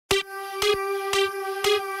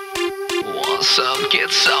Want some,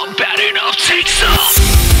 get some, bad enough, take some.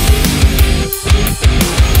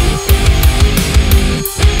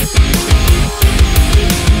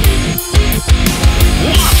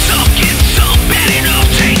 Want some, get some, bad enough,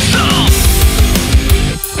 take some.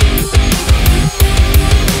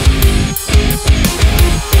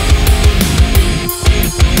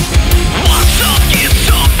 Want some, get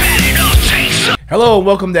some, bad enough, take some. Hello and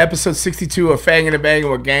welcome to episode 62 of Fang and the Bang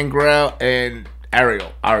with Gangrel and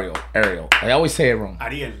Ariel. I always say it wrong.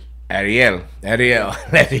 Ariel. All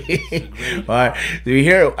right. Do you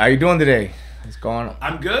hear? How you doing today? What's going on?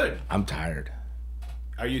 I'm good. I'm tired.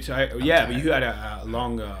 Are you tired? Yeah, but you had a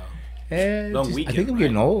long weekend. I think I'm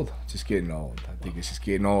getting old. Just getting old. I think it's just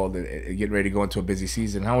getting old and getting ready to go into a busy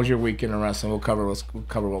season. How was your weekend in wrestling? We'll cover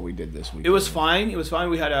what we did this week. It was fine.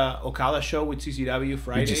 We had a Ocala show with CCW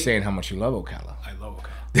Friday. You're just saying how much you love Ocala. I love Ocala.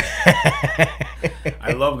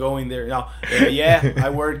 I love going there. Now, I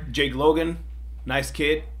worked Jake Logan, nice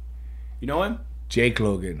kid. You know him? Jake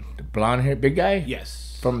Logan, the blonde hair, big guy.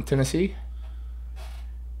 Yes. From Tennessee.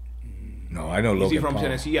 No, I know Logan. Is he from Paul.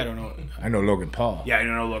 Tennessee? I don't know. I know Logan Paul. Yeah, I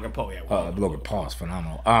don't know Logan Paul. Yeah. Well, Logan Paul is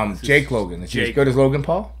phenomenal. Jake Logan. Is he as good as Logan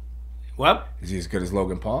Paul? What? Is he as good as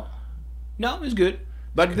Logan Paul? No, it's good.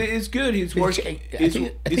 But it's good. He's working. I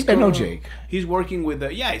think I know Jake. He's working with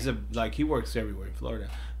he works everywhere in Florida.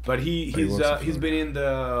 But he's been in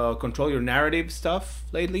the Control Your Narrative stuff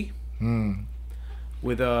lately.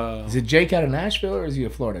 With Is it Jake out of Nashville or is he a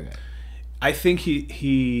Florida guy? I think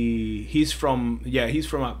he's from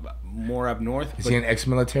more up north. Is he an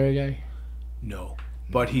ex-military guy? No,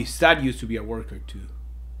 but his dad used to be a worker too.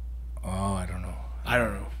 Oh, I don't know.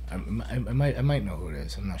 I might know who it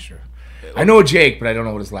is. I'm not sure. I know Jake, but I don't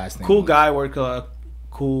know what his last name. Cool was. guy. Worked a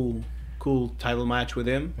cool title match with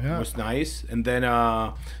him. Yeah. It was nice. And then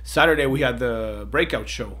Saturday we had the breakout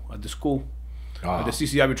show at the school, at the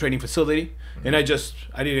CCW training facility. And I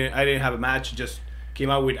didn't have a match. Just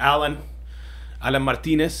came out with Alan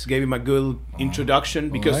Martinez, gave him a good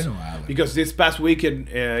introduction because this past weekend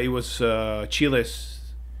it was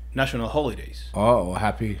Chile's national holidays. Oh,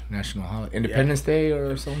 happy national holiday, Independence Day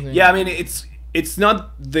or something. Yeah, I mean it's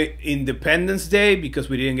not the Independence Day because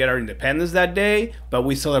we didn't get our independence that day, but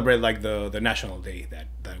we celebrate like the national day that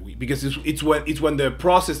week because it's when the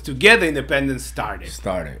process to get the independence started.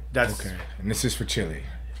 That's okay. And this is for Chile.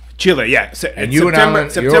 Chile, yeah. And you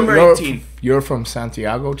September 18th. You're from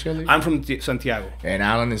Santiago, Chile? I'm from Santiago. And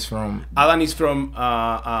Alan is from? Alan is from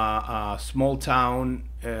a small town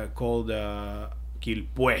called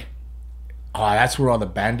Quilpue. Oh, that's where all the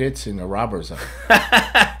bandits and the robbers are.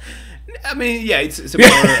 I mean, yeah, it's a more,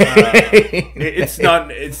 it's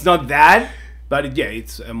not that, but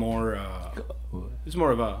it's a more it's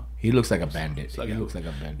more of a. He looks like a bandit. He looks like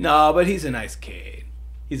a bandit. No, but he's a nice kid.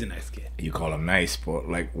 He's a nice kid. You call him nice, but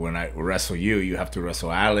like when I wrestle you have to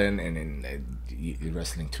wrestle Alan, and then you're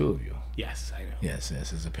wrestling two of you. Yes, I know. Yes,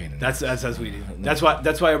 it's a pain in the That's as we do. That's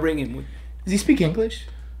why I bring him. Does he speak English?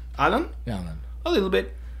 Alan? Yeah, Alan. A little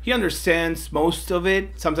bit. He understands most of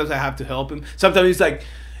it. Sometimes I have to help him. Sometimes he's like,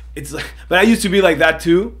 it's like, but I used to be like that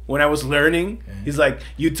too when I was learning. Okay. He's like,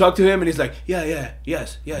 you talk to him and he's like, yes,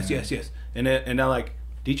 and I'm like,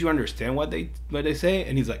 did you understand what they say?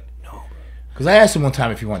 And he's like, no. Because I asked him one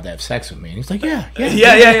time if he wanted to have sex with me, and he's like, yeah.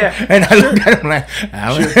 And I looked at him like,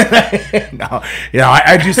 no,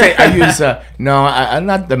 I use no, I'm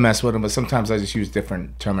not to mess with him, but sometimes I just use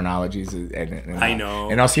different terminologies, and I know,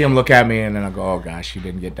 and I'll see him look at me, and then I'll go, oh gosh, you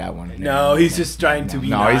didn't get that one. No, he's just trying to be.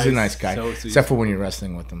 No, nice. He's a nice guy, So except for when you're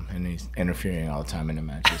wrestling with him, and he's interfering all the time in the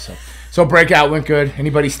matches. So breakout went good.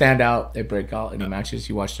 Anybody stand out? They break out any matches?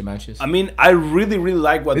 You watched the matches? I mean, I really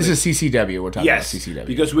like what this is CCW. We're talking about CCW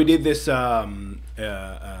because we did this.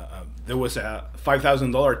 There was a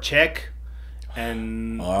 $5,000 check,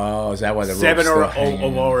 and is that why the seven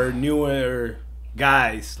of our newer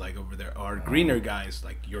guys, like over there, our greener guys,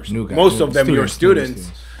 like your most of them your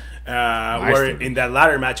students. Were in that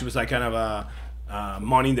ladder match. It was like kind of a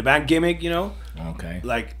Money in the Bank gimmick, you know. Okay.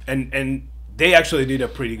 Like and they actually did a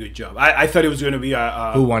pretty good job. I thought it was going to be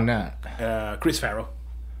a who won that? Chris Farrell.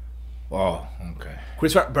 Oh, okay.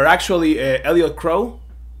 Chris Farrell, but actually Elliot Crow,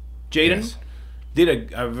 Jaden,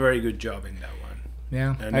 did a very good job in that one.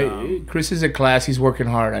 Yeah, and, Chris is a class. He's working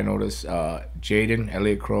hard. I noticed. Jaden,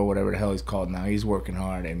 Elliot Crow, whatever the hell he's called now, he's working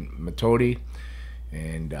hard. And Matodi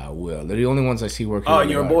and Will, they're the only ones I see working. Oh,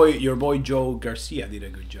 and your boy Joe Garcia did a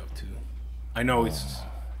good job too. I know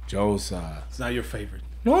Joe's. It's not your favorite.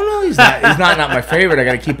 No, he's not. He's not my favorite. I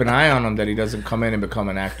got to keep an eye on him that he doesn't come in and become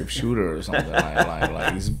an active shooter or something.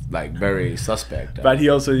 like he's like very suspect. But he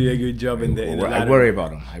also did a good job in the I worry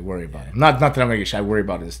about him. Not that I'm gonna get shot. I worry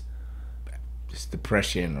about his just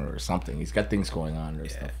depression or something. He's got things going on or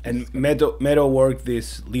stuff. And Meadow worked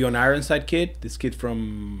this Leon Ironside kid, this kid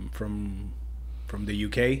from the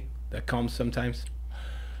UK that comes sometimes.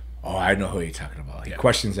 Oh, I know who you're talking about. He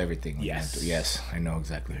questions everything. Yes, I know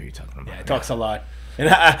exactly who you're talking about. Yeah, he talks a lot. And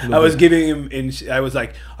I was giving him, I was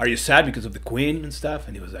like, "Are you sad because of the Queen and stuff?"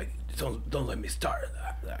 And he was like, "Don't let me start."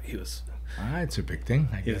 He was. It's a big thing,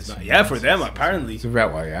 I guess. For them apparently. It's a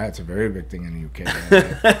very big thing in the UK.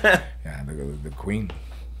 Yeah, the Queen.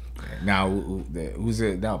 Now, who's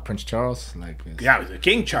it now? Prince Charles, the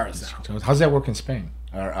King Charles now. How's that work in Spain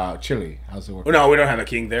or Chile? How's it work? Oh, no, we don't have a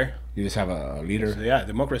king there. You just have a leader. So,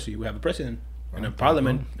 democracy. We have a president and a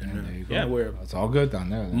parliament. We're it's all good down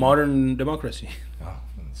there. Modern democracy. Oh,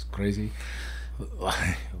 it's crazy.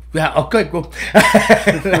 Yeah. Okay. Cool.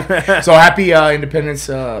 So happy Independence.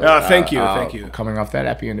 Thank you. Coming off that,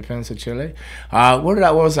 happy Independence of Chile. I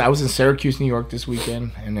was in Syracuse, New York this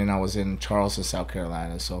weekend, and then I was in Charleston, South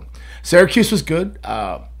Carolina. So Syracuse was good.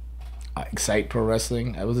 Excite Pro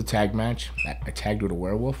Wrestling. It was a tag match. I tagged with a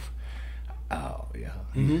werewolf. Oh yeah,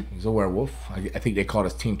 He was a werewolf. I think they called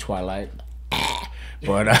us Team Twilight.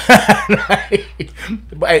 But,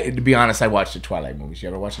 but to be honest, I watched the Twilight movies. You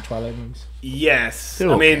ever watch the Twilight movies? Yes.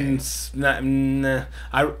 Okay. I mean,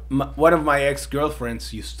 one of my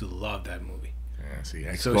ex-girlfriends used to love that movie. Yeah, see,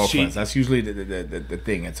 ex-girlfriends. That's usually the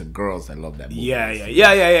thing. It's girls that love that movie. Yeah.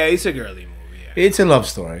 It's a girly movie. Yeah. It's a love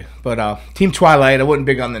story. But Team Twilight, I wasn't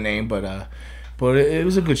big on the name, but it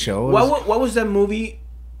was a good show. What was that movie?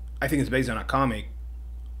 I think it's based on a comic.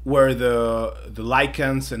 Where the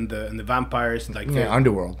Lycans and the vampires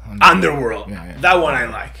Underworld. Yeah. That one I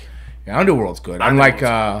like. Yeah, Underworld's good. Unlike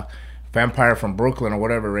Vampire from Brooklyn or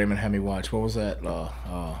whatever Raymond had me watch. What was that?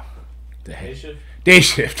 Day Shift. Day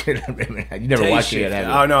Shift. You never watched it yet, have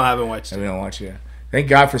you? Oh no, I haven't watched it. I haven't watched it yet. Thank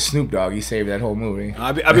God for Snoop Dogg. He saved that whole movie.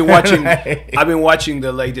 I've been watching. I've been watching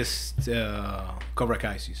the latest Cobra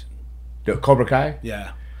Kai season. The Cobra Kai?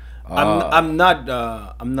 Yeah. I'm not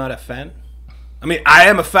a fan. I mean, I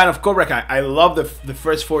am a fan of Cobra Kai. I love the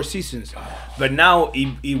first 4 seasons, but now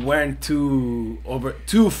he went too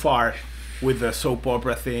far with the soap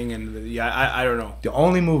opera thing, and I don't know. The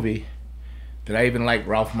only movie that I even like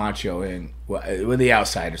Ralph Macchio in with The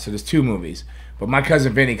Outsider. So there's 2 movies, but My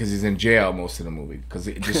Cousin Vinny, because he's in jail most of the movie, because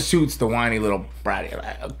it just suits the whiny little bratty.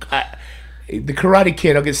 The Karate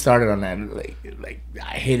Kid, I'll get started on that. Like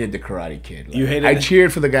I hated the Karate Kid. You hated I it?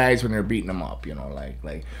 cheered for the guys when they were beating them up.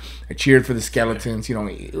 Like I cheered for the skeletons.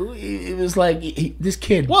 It was like this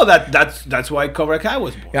kid. Well, that's why Cobra Kai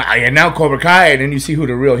was born. Yeah, and now Cobra Kai, and then you see who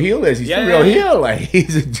the real heel is. He's the real heel. Like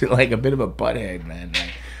he's like a bit of a butthead, man.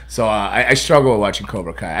 So I struggle with watching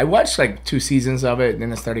Cobra Kai. I watched like 2 seasons of it, and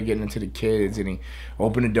then I started getting into the kids, and he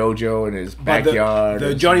opened a dojo in his backyard.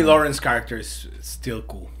 The Johnny Lawrence character is still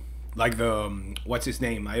cool. Like the what's his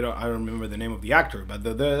name? I don't remember the name of the actor, but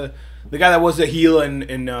the guy that was the heel in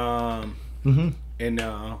the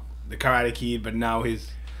Karate Kid, but now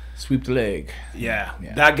he's sweep the leg. Yeah.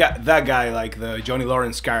 That guy like the Johnny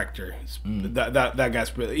Lawrence character. That guy's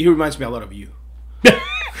brilliant. He reminds me a lot of you.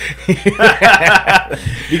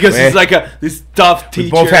 Because he's like this tough teacher.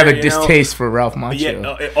 We both have a distaste for Ralph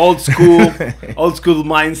Macchio. Yeah, old school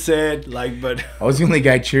mindset. But I was the only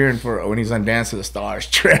guy cheering for when he's on Dance of the Stars.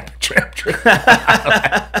 Trip.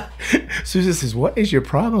 Susan says, "What is your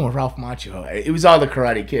problem with Ralph Macchio?" It was all the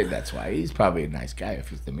Karate Kid. That's why he's probably a nice guy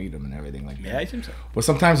if you to meet him and everything like that. Yeah, I think so. But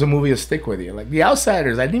sometimes a movie will stick with you. Like The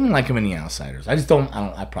Outsiders, I didn't even like him in The Outsiders. I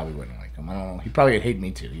probably wouldn't like him. I don't know. He probably would hate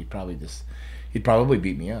me too. He'd probably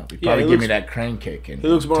beat me up. He'd probably give me that crane kick. And he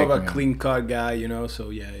looks more of a clean cut guy,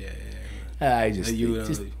 So yeah. I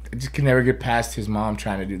just can never get past his mom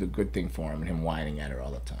trying to do the good thing for him and him whining at her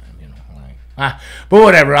all the time. But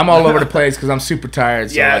whatever. I'm all over the place because I'm super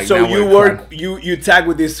tired. So, you tag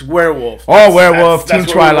with this werewolf. Werewolf, Team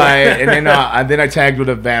Twilight, and then I tagged with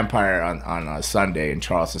a vampire on Sunday in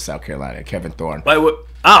Charleston, South Carolina. Kevin Thorne.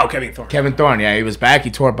 Kevin Thorne. Kevin Thorne. Yeah, he was back.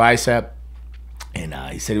 He tore a bicep, and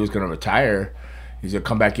he said he was going to retire. He's going to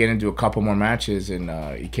come back in and do a couple more matches, and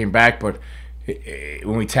he came back. But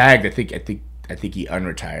when we tagged, I think he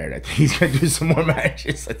unretired. I think he's gonna do some more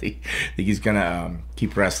matches. I think he's gonna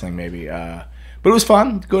keep wrestling maybe. But it was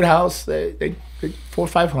fun. Good house. They 400 or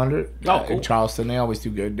 500 cool. In Charleston. They always do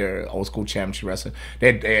good. They're old school championship wrestling.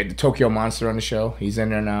 They had the Tokyo Monster on the show. He's in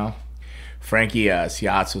there now. Frankie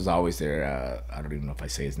Siatsu was always there. I don't even know if I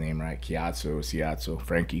say his name right. Siatsu.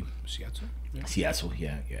 Frankie. Siatsu. Yeah. Seattle,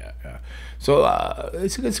 yeah. So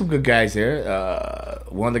it's some good guys there.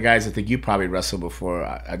 One of the guys I think you probably wrestled before,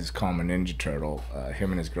 I just call him a Ninja Turtle. Him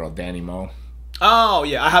and his girl Danny Moe. Oh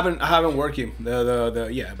yeah, I haven't worked him.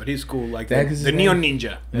 Yeah, but he's cool. Like the Neon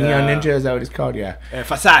Ninja. Neon Ninja, is that what it's called? Yeah.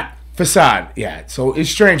 Facade. Yeah. So it's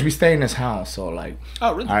strange. We stay in this house. So like.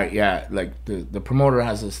 Oh really? All right. Yeah. Like the promoter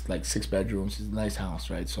has this like 6 bedrooms. It's a nice house,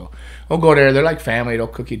 right? So we'll go there. They're like family. They'll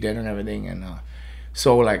cook you dinner and everything. And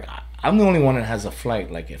so like I'm the only one that has a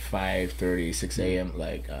flight like at 5:30, 6 a.m.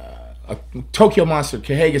 Like a Tokyo Monster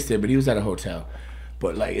Kahagas did, but he was at a hotel.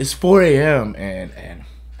 But like it's 4 a.m. and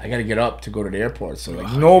I gotta get up to go to the airport. So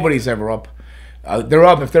like nobody's ever up. They're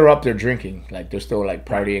up. If they're up, they're drinking. Like they're still like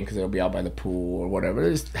partying because they'll be out by the pool or whatever. They're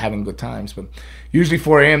just having good times. But usually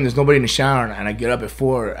 4 a.m. there's nobody in the shower, and I get up at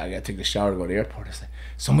 4. I gotta take the shower to go to the airport. It's like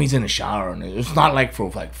somebody's in the shower, and it's not like for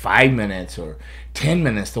like 5 minutes or 10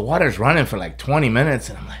 minutes. The water's running for like 20 minutes,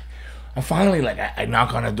 and I'm like, I finally like I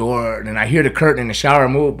knock on the door, and then I hear the curtain in the shower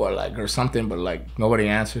move, but like or something, but like nobody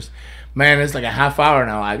answers. Man, it's like a half hour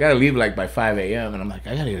now. I gotta leave like by 5 a.m. and I'm like,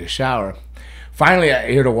 I gotta get a shower. Finally,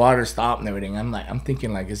 I hear the water stop and everything. I'm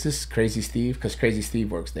thinking like, is this Crazy Steve? Because Crazy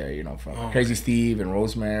Steve works there, you know, from Crazy Steve and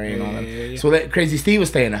Rosemary and all that. Yeah. So that Crazy Steve was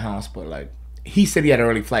staying in the house, but like he said he had an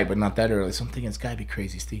early flight, but not that early. So I'm thinking it's gotta be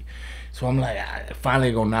Crazy Steve. So I'm like, I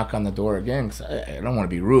finally go knock on the door again because I don't want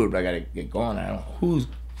to be rude, but I gotta get going. I don't know who's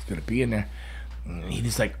gonna be in there. And he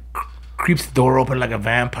just like creeps the door open like a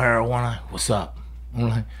vampire. What's up? I'm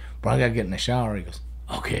like, bro, I gotta get in the shower. He goes,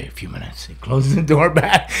 okay, a few minutes. He closes the door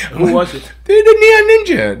back. Who was it? The Neon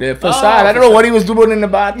Ninja, the Facade. I don't know what he was doing in the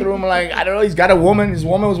bathroom. Like, I don't know. He's got a woman. His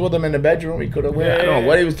woman was with him in the bedroom. He could have. I don't know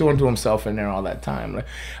what he was doing to himself in there all that time. Like,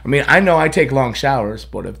 I mean, I know I take long showers,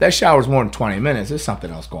 but if that shower's more than 20 minutes, there's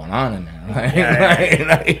something else going on in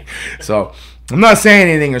there. So I'm not saying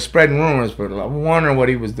anything or spreading rumors, but I'm wondering what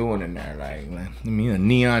he was doing in there. Like, I mean, a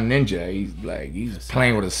Neon Ninja. He's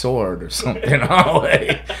playing with a sword or something.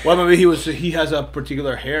 Well, maybe he has a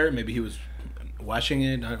particular hair. Maybe he was washing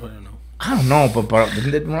it. I don't know. I don't know, but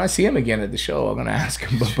when I see him again at the show, I'm gonna ask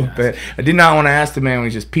him. But I did not want to ask the man when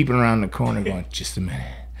he's just peeping around the corner, going, "Just a minute."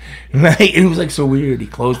 Like, it was like so weird. He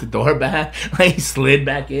closed the door back, like he slid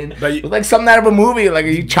back in. But it was like something out of a movie. Like, are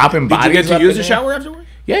you chopping bodies? Did you get to use the shower afterwards?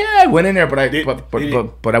 Yeah, I went in there, but I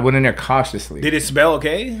went in there cautiously. Did it smell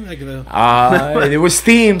okay? Like it was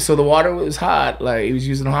steam, so the water was hot. Like, he was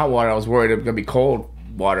using hot water. I was worried it was gonna be cold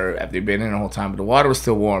water after he'd been in the whole time, but the water was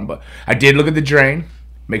still warm. But I did look at the drain,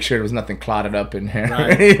 make sure there was nothing clotted up in there,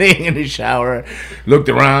 or anything in the shower. Looked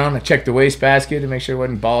around, I checked the wastebasket to make sure it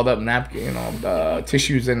wasn't balled up napkin,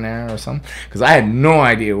 tissues in there or something, because I had no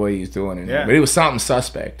idea what he was doing in there. But it was something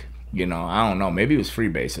suspect. You know, I don't know. Maybe he was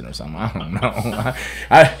freebasing or something. I don't know.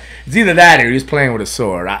 It's either that or he was playing with a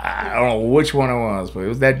sword. I don't know which one it was, but it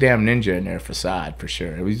was that damn ninja in there, Facade, for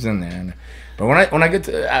sure. He was in there. But when I get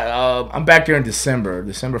to, I'm back there in December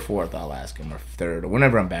 4th. I'll ask him, or 3rd, or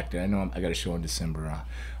whenever I'm back there. I know I got a show in December.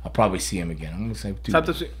 I'll probably see him again. I'm gonna say, dude.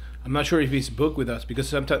 I'm not sure if he's booked with us because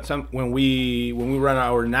sometimes when we run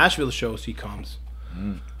our Nashville shows, he comes.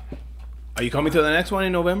 Are you coming to the next one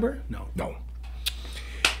in November? No.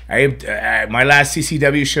 My last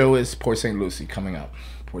CCW show is Port St. Lucie coming up.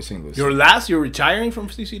 Port St. Lucie. You're retiring from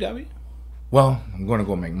CCW? Well, I'm going to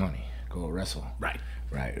go make money. Go wrestle. Right.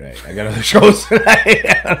 I got other shows.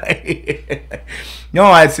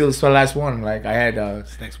 No, it's the last one. Like, I had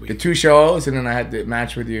next week. The 2 shows, and then I had the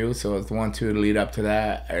match with you. So it's the 1, 2 to lead up to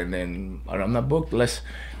that. And then I'm not booked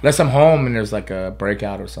unless I'm home and there's like a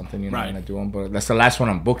breakout or something, I'm gonna do them. But that's the last one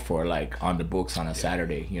I'm booked for, like on the books on a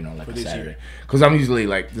Saturday, like a Saturday. Because I'm usually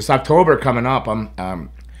like this October coming up.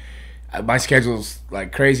 My schedule's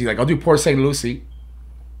like crazy. Like, I'll do Port St. Lucie.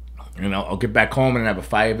 I'll get back home and have a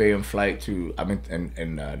 5 a.m. flight to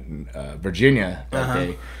in Virginia that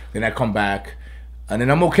day. Then I come back, and then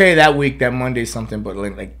I'm okay that week, that Monday something. But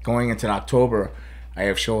like going into October, I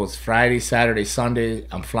have shows Friday, Saturday, Sunday.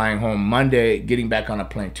 I'm flying home Monday, getting back on a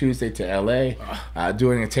plane Tuesday to LA,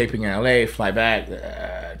 doing a taping in LA, fly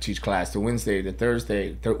back, teach class to Wednesday to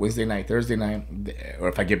Thursday, Thursday night, or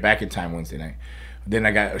if I get back in time, Wednesday night. Then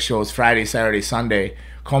I got shows Friday, Saturday, Sunday.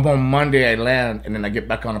 Come home Monday, I land, and then I get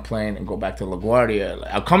back on a plane and go back to LaGuardia.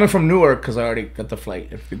 I'm coming from Newark because I already got the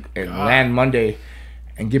flight, and land Monday,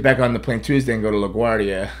 and get back on the plane Tuesday and go to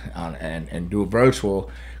LaGuardia and do a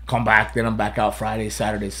virtual. Come back, then I'm back out Friday,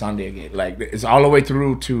 Saturday, Sunday again. Like, it's all the way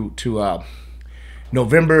through to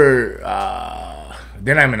November.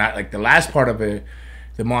 Then I'm in like the last part of the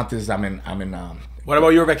month is I'm in. What about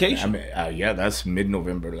your vacation? Yeah, that's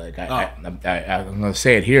mid-November. Like, I'm gonna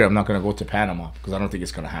say it here. I'm not gonna go to Panama because I don't think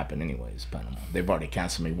it's gonna happen anyways. Panama, they've already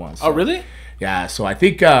canceled me once. So. Oh, really? Yeah. So I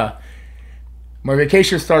think my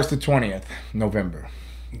vacation starts the 20th November.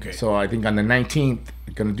 Okay. So I think on the 19th,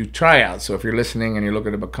 I'm gonna do tryouts. So if you're listening and you're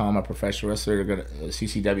looking to become a professional wrestler,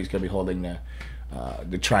 CCW is gonna be holding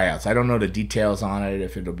the tryouts. I don't know the details on it.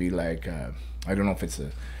 If it'll be like I don't know if it's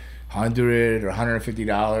 $100 or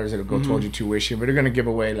 $150. It'll go towards your tuition, but they're gonna give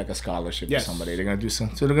away like a scholarship to somebody. They're gonna do so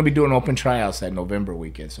they're gonna be doing open tryouts that November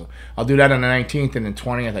weekend. So I'll do that on the 19th, and then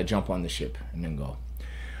 20th I jump on the ship and then go.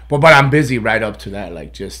 But I'm busy right up to that.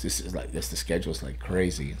 Like the schedule's like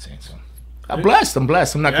crazy insane. So I'm blessed. I'm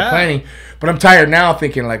not complaining, but I'm tired now,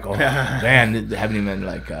 thinking like, oh man, they haven't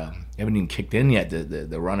even kicked in yet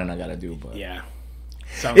the running I gotta do. But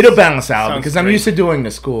it'll balance out because I'm used to doing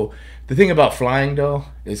the school. The thing about flying though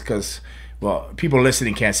is because, well, people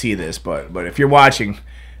listening can't see this, but if you're watching,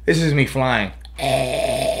 this is me flying.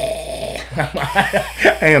 I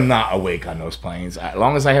am not awake on those planes. As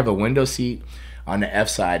long as I have a window seat on the F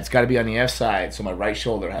side, it's got to be on the F side, so my right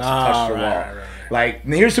shoulder has to touch the wall. Right. Like,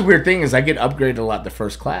 here's the weird thing: is I get upgraded a lot the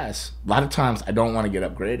first class. A lot of times I don't want to get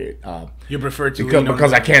upgraded. You prefer to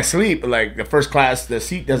because I can't sleep. Like the first class, the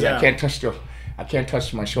seat doesn't. I can't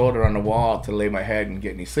touch my shoulder on the wall to lay my head and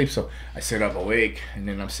get any sleep. So I sit up awake, and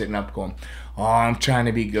then I'm sitting up going, oh, I'm trying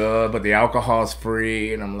to be good, but the alcohol's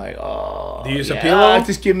free. And I'm like, oh. Do you use a pillow?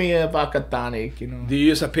 Just give me a vodka tonic, you know. Do you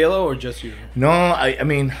use a pillow or just you? No, I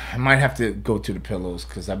mean, I might have to go to the pillows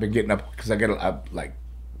because I've been getting up, because I get like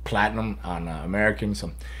platinum on American.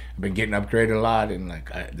 So I've been getting upgraded a lot, and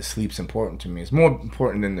like the sleep's important to me. It's more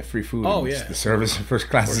important than the free food. Oh, It's yeah. the service in first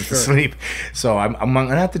class is the sleep. So I'm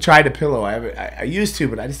gonna have to try the pillow. I used to,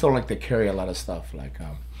 but I just don't like to carry a lot of stuff. Like,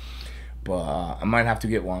 but I might have to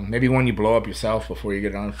get one. Maybe one you blow up yourself before you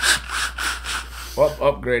get on.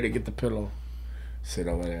 Upgrade it, get the pillow. Sit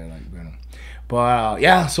over there, like, you know. But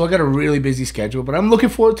yeah, so I got a really busy schedule. But I'm looking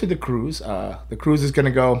forward to the cruise. The cruise is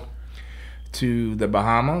gonna go to the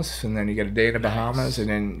Bahamas, and then you get a day in the Bahamas, and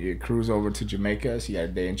then you cruise over to Jamaica, so you got a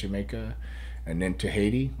day in Jamaica, and then to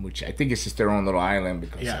Haiti, which I think it's just their own little island,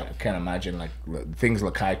 because I can't imagine like things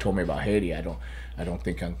Lakai told me about Haiti. I don't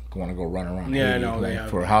think I want to go run around Haiti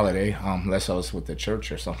for a holiday, unless I was with the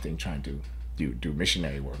church or something trying to do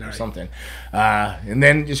missionary work or something, and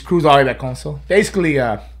then just cruise all the way back home. So basically,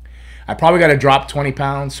 I probably got to drop 20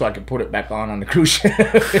 pounds so I can put it back on the cruise ship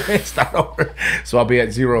and start over. So I'll be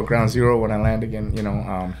at ground zero when I land again, you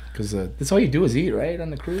know, because that's all you do is eat, right, on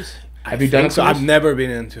the cruise? Have you done it? So I've never been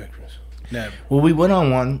into a cruise. Never. Well, we went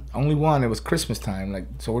on only one. It was Christmas time. Like,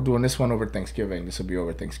 so we're doing this one over Thanksgiving. This will be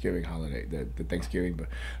over Thanksgiving holiday, the Thanksgiving. But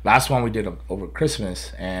last one we did over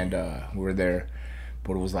Christmas, and we were there.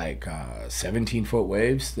 But it was like 17-foot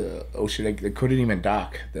waves. The ocean, they couldn't even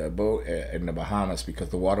dock the boat in the Bahamas because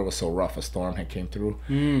the water was so rough. A storm had came through.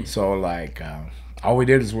 So like, all we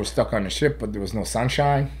did is we're stuck on the ship, but there was no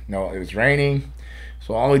sunshine. No, it was raining.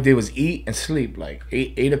 So all we did was eat and sleep. Like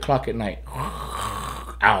 8 o'clock at night,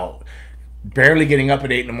 out. Barely getting up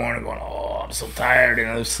at 8 in the morning, going, oh, I'm so tired, and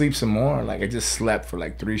I'll sleep some more. Like, I just slept for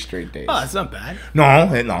like 3 straight days. Oh, that's not bad.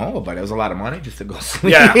 No, but it was a lot of money just to go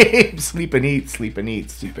sleep. Yeah. sleep and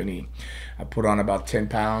eat. I put on about 10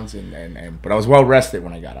 pounds, but I was well rested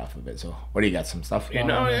when I got off of it. So, what do you got? Some stuff? Did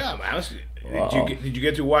you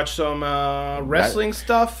get to watch some wrestling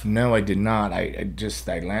stuff? No, I did not. I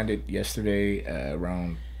landed yesterday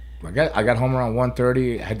around. I got home around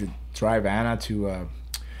 1:30. I had to drive Anna to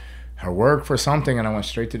her work for something, and I went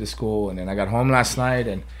straight to the school. And then I got home last night,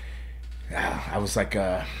 and I was like,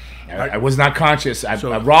 I was not conscious.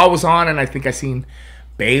 Raw was on, and I think I seen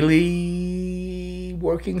Bailey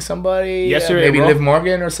working somebody. Yesterday, maybe Liv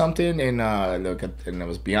Morgan or something. And it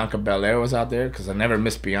was Bianca Belair was out there, because I never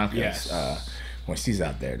miss Bianca. Yes. When she's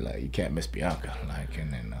out there, like, you can't miss Bianca. Like,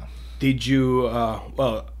 and then. Did you?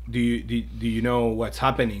 Do you know what's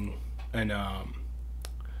happening in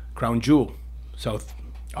Crown Jewel, South?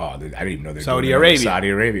 Oh, I didn't even know they're Saudi doing Arabia. a Saudi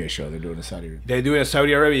Arabia show. They're doing a Saudi Arabia. They're doing a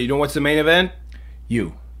Saudi Arabia. You know what's the main event?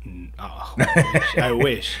 You. Oh, I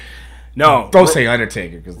wish. No. Don't say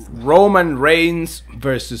Undertaker, because Roman Reigns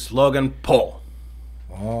versus Logan Paul.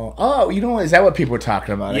 Oh, you know what? Is that what people are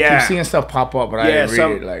talking about? Yeah. I keep seeing stuff pop up, but I didn't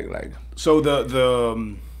read it. Like. So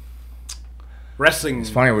the wrestling. It's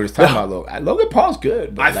funny, we were just talking about Logan. Logan Paul's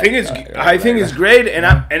good. But I think it's great, and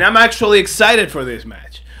I'm actually excited for this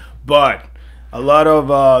match. But a lot of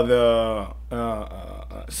the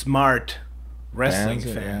smart wrestling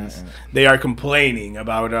fans, they are complaining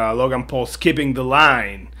about Logan Paul skipping the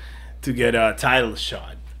line to get a title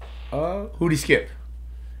shot. Who'd he skip?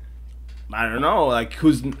 I don't know. Like,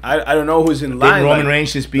 I don't know who's in line. Roman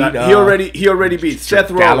Reigns just beat. He already beat Seth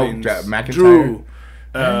Rollins, McIntyre. Drew.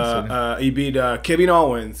 He beat Kevin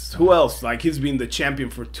Owens. Who else? Like, he's been the champion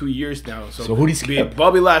for 2 years now. So who'd he skip? Beat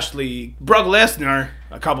Bobby Lashley, Brock Lesnar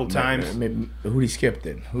a couple times. Who'd he skip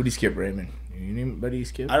then? Who'd he skip, Raymond? Anybody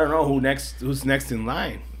skip? I don't know who's next in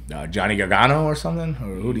line. Johnny Gargano or something,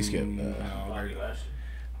 or who'd he skip?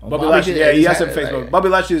 Bobby Lashley. Yeah, he hasn't faced. Bobby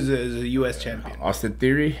Lashley is a U.S. champion. Austin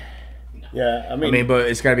Theory. Yeah, I mean, but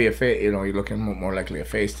it's got to be a face. You know, you're looking more likely a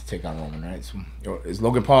face to take on Roman, right? So, is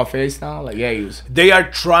Logan Paul a face now? Like, yeah, he was. They are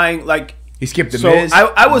trying. Like, he skipped the Miz.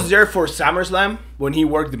 I was there for SummerSlam when he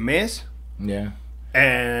worked the Miz. Yeah.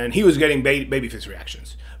 And he was getting babyface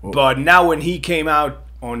reactions. Whoa. But now when he came out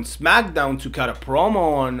on SmackDown to cut a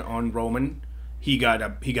promo on Roman, he got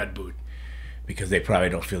booed. Because they probably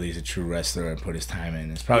don't feel he's a true wrestler and put his time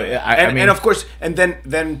in. It's probably, and of course, and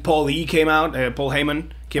then Paul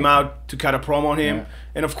Heyman came out to cut a promo on him,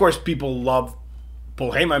 and of course people love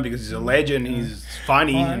Paul Heyman because he's a legend. He's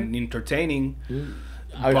funny and entertaining.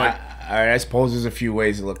 I suppose there's a few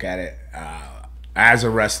ways to look at it. As a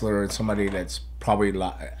wrestler and somebody that's probably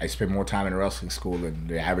I spend more time in a wrestling school than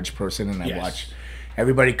the average person, and I watch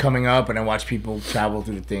everybody coming up, and I watch people travel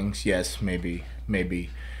through the things. Yes, maybe.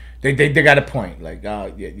 They got a point. Like,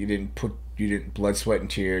 you didn't blood, sweat, and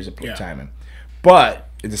tears and put time in. But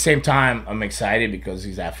at the same time, I'm excited because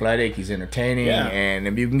he's athletic, he's entertaining, and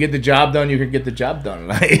if you can get the job done, you can get the job done.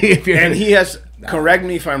 Like, and he has, correct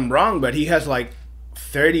me if I'm wrong, but he has like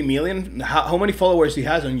 30 million. How many followers he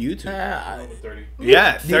has on YouTube? 30.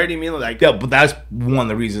 Yeah, 30 million. Like, yeah, but that's one of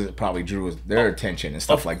the reasons it probably drew their attention and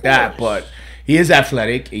stuff like that. But he is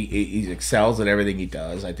athletic. He excels at everything he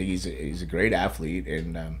does. I think he's a great athlete,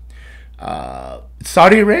 and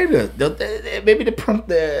Saudi Arabia, maybe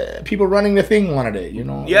the people running the thing wanted it, you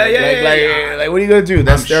know. Like, what are you gonna do?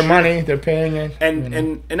 That's their money. They're paying it.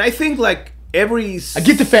 And I think like every I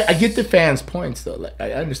get the fans' points though. Like,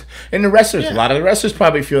 I understand. And the wrestlers, a lot of the wrestlers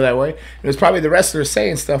probably feel that way. It was probably the wrestlers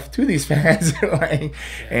saying stuff to these fans, like,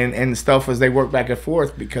 and stuff as they work back and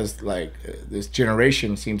forth because like this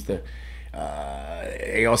generation seems to.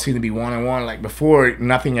 They all seem to be one-on-one. Like before,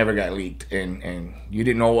 nothing ever got leaked, and you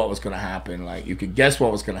didn't know what was going to happen. Like you could guess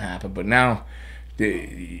what was going to happen, but now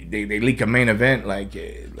they leak a main event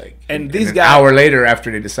and these an guys, hour later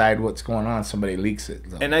after they decide what's going on, somebody leaks it.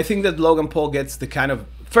 So. And I think that Logan Paul gets the kind of,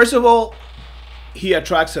 first of all, he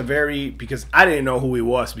attracts because I didn't know who he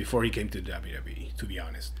was before he came to WWE, to be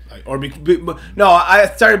honest.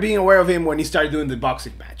 I started being aware of him when he started doing the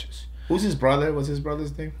boxing matches. Who's his brother? What's his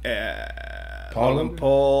brother's name? Logan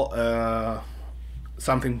Paul,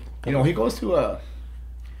 something. You know, he goes to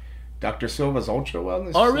Dr. Silva's Ultra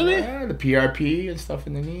Wellness. Oh, really? Yeah, the PRP and stuff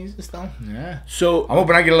in the knees and stuff. Yeah. So I'm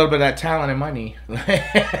hoping I get a little bit of that talent in my knee.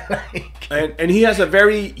 and he has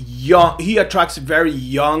he attracts a very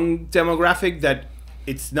young demographic that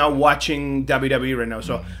it's now watching WWE right now.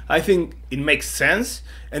 So I think it makes sense.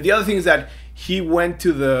 And the other thing is that he went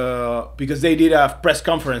to because they did a press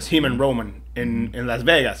conference, him and Roman, in Las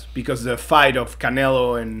Vegas, because the fight of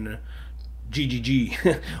Canelo and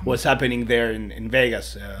GGG was happening there in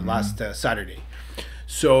Vegas last Saturday.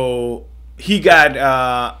 So he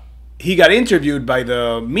got interviewed by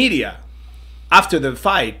the media after the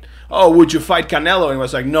fight. Oh, would you fight Canelo? And he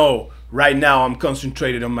was like, no, right now I'm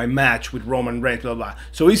concentrated on my match with Roman Reigns, blah, blah.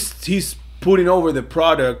 So he's putting over the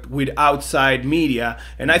product with outside media,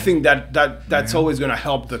 and I think that's always going to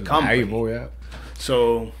help the company. Valuable, yeah.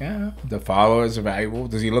 So the followers are valuable.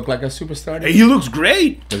 Does he look like a superstar? He looks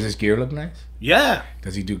great. Does his gear look nice? Yeah.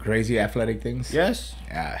 Does he do crazy athletic things? Yes.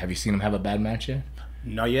 Have you seen him have a bad match yet?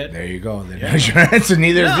 Not yet. There you go. There's your answer.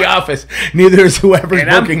 Neither is the office. Neither is whoever's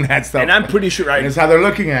booking that stuff. And I'm pretty sure, right? That's how they're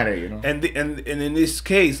looking at it, you know. And in this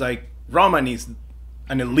case, like Roman is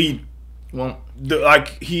an elite. Well,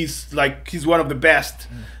 he's one of the best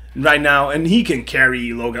right now, and he can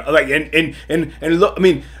carry Logan. Like I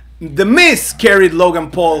mean, The Miz carried Logan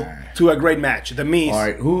Paul to a great match. The Miz. All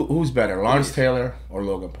right, who's better, Lawrence Taylor or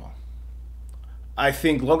Logan Paul? I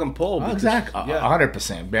think Logan Paul. Exactly,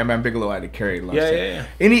 100%. Bam Bam Bigelow had to carry Lawrence Taylor.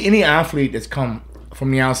 Yeah. Any athlete that's come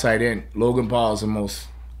from the outside in, Logan Paul is the most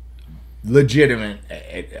legitimate,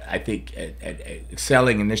 I think, at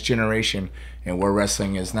excelling in this generation and where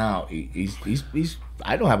wrestling is now. He's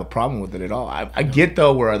I don't have a problem with it at all. I get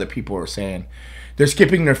though where other people are saying they're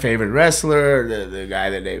skipping their favorite wrestler, the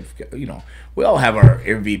guy that they've, you know, we all have our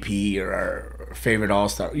MVP or our favorite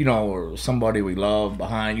all-star, you know, or somebody we love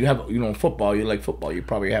behind. You have, you know, football, you like football, you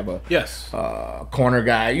probably have a corner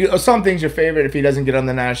guy. Some things your favorite. If he doesn't get on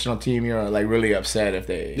the national team, you're like really upset if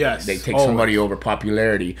they take somebody over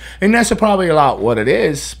popularity. And that's probably a lot what it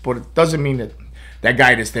is, but it doesn't mean that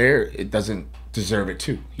guy that's there, it doesn't deserve it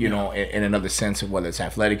too, you know, in another sense of whether it's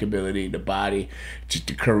athletic ability, the body, just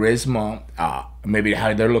the charisma, maybe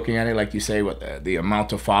how they're looking at it, like you say, with the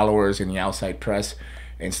amount of followers in the outside press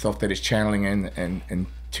and stuff that is channeling in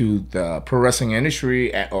to the pro wrestling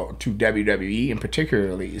industry or to WWE in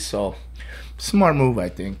particularly. So smart move, I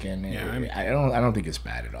think, and I don't think it's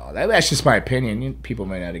bad at all. That's just my opinion. People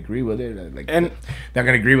may not agree with it. And not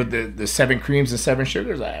gonna agree with the 7 creams and 7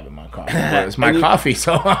 sugars I have in my coffee. But it's my coffee,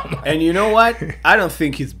 so. And you know what? I don't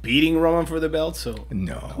think he's beating Roman for the belt. So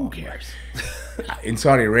no, who cares? In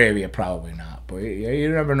Saudi Arabia, probably not. But you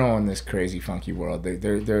never know in this crazy, funky world.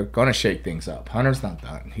 They're gonna shake things up. Hunter's not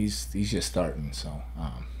done. He's just starting. So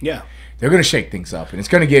yeah, they're gonna shake things up, and it's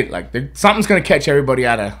gonna get something's gonna catch everybody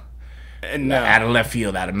out of left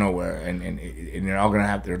field, out of nowhere, and they're all gonna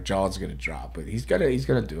have their jaws gonna drop. But he's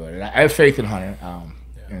gonna do it. And I have faith in Hunter,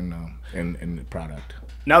 in the product.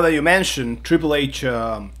 Now that you mentioned Triple H, he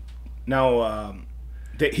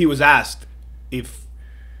was asked if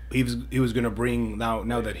he was gonna bring now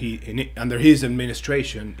that under his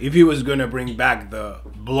administration, if he was gonna bring back the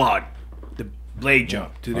blade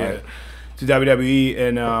jump to WWE.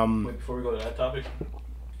 And wait, before we go to that topic,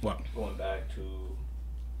 what? Going back to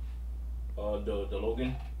the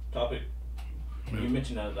Logan topic, you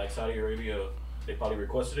mentioned that like Saudi Arabia, they probably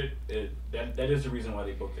requested it. That is the reason why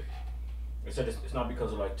they booked it. They said it's not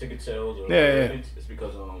because of like ticket sales or it's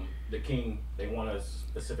because the king, they want a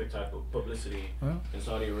specific type of publicity in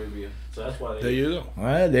Saudi Arabia, so that's why there you go.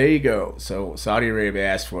 Well, there you go. So Saudi Arabia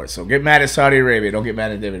asked for it. So get mad at Saudi Arabia. Don't get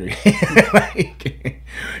mad at WWE.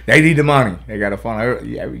 They need the money. They got to fund.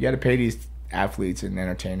 Yeah, we got to pay these athletes and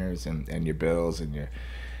entertainers and your bills and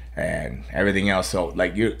everything else. So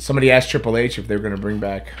like somebody asked Triple H if they're going to bring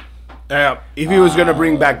back. If he was going to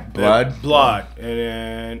bring back blood,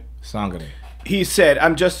 and Sangre. He said,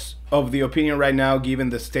 "I'm just of the opinion right now,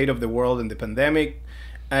 given the state of the world and the pandemic,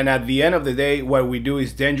 and at the end of the day, what we do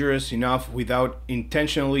is dangerous enough without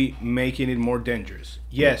intentionally making it more dangerous.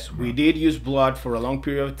 Yes, we did use blood for a long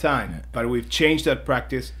period of time, but we've changed that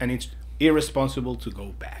practice, and it's irresponsible to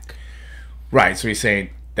go back." Right. So he's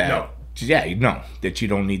saying that. No. Yeah, that you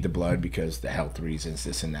don't need the blood because the health reasons,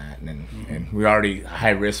 this and that, and we're already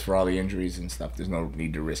high risk for all the injuries and stuff. There's no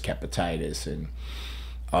need to risk hepatitis and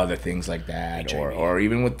other things like that, or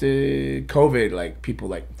even with the COVID, like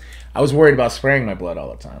people I was worried about spraying my blood all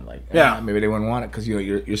the time. Maybe they wouldn't want it because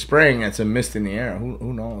you're spraying, it's a mist in the air.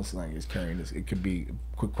 Who knows? Like it's carrying this, it could be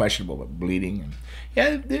questionable, but bleeding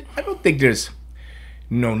and I don't think there's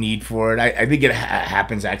no need for it. I think it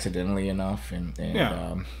happens accidentally enough, and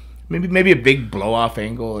maybe a big blow off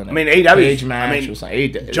angle and cage match.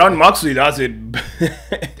 John Moxley does it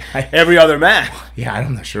every other match. Yeah,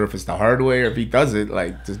 I'm not sure if it's the hard way or if he does it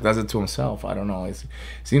just does it to himself. I don't know. It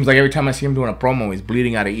seems like every time I see him doing a promo, he's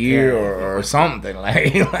bleeding out of ear or something.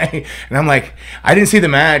 And I'm like, I didn't see the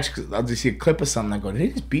match because I'll just see a clip of something. I go, did he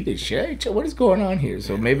just beat the shit? What is going on here?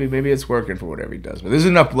 So maybe it's working for whatever he does. But there's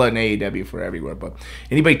enough blood in AEW for everywhere. But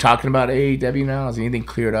anybody talking about AEW now? Is anything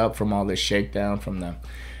cleared up from all this shakedown from the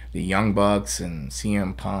Young Bucks and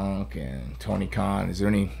CM Punk and Tony Khan? Is there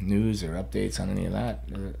any news or updates on any of that?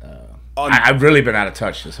 I've really been out of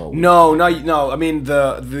touch this whole week. No. I mean,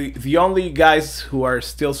 the only guys who are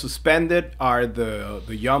still suspended are the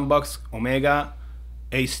Young Bucks, Omega,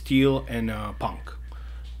 Ace Steel, and Punk.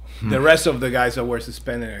 The rest of the guys that were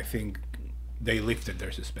suspended, I think they lifted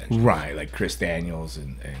their suspension. Right, like Chris Daniels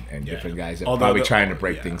and different guys that are probably trying to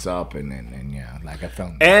break things up and like I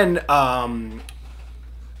found. And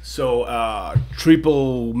so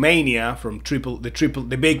Triple Mania from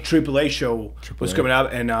the big Triple A show was coming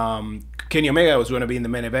up, and Kenny Omega was going to be in the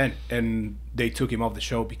main event, and they took him off the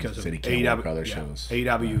show because of AEW. Shows.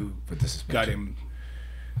 AEW for the got him.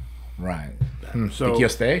 Right. So think he'll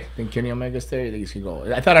stay? Think Kenny Omega stay? I think he's gonna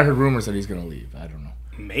go. I thought I heard rumors that he's gonna leave. I don't know.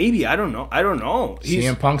 Maybe I don't know.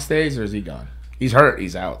 CM Punk stays or is he gone? He's hurt.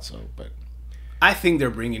 He's out. So, but I think they're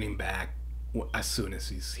bringing him back as soon as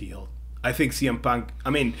he's healed. I think CM Punk.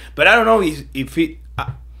 I mean, but I don't know if he.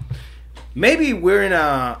 Maybe they're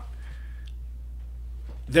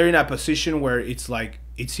in a position where it's like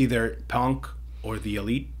it's either Punk or the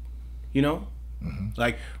Elite, Mm-hmm.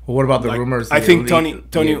 Like, well, what about the rumors? I think Tony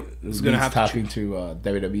is going to have talking to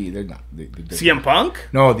WWE. They're not CM Punk.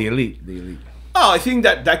 No, the Elite. Oh, I think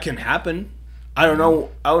that can happen. I don't know.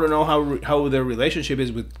 I don't know how their relationship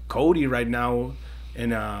is with Cody right now,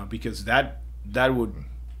 and because that would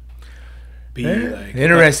be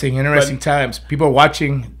interesting times. People are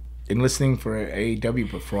watching and listening for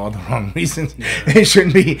AEW, but for all the wrong reasons. It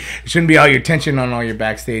shouldn't be all your attention on all your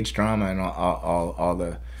backstage drama and all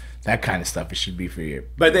the that kind of stuff. It should be for your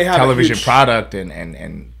television product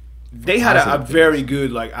and they had a very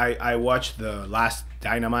good, like I watched the last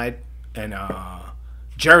Dynamite, and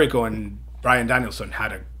Jericho and Bryan Danielson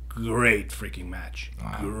had a great freaking match.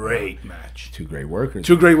 Great match. Two great workers.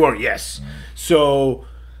 Yes. So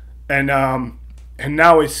and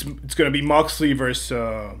now it's gonna be Moxley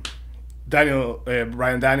versus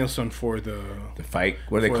Bryan Danielson for the fight.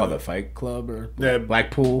 What do they call the Fight Club or the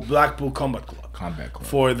Blackpool Combat Club? Combat Club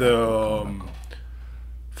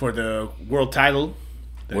For the world title.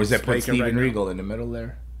 Or is that put Steven Regal in the middle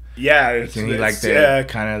there? Yeah, isn't he like the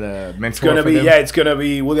kind of the mentor? It's gonna be it's gonna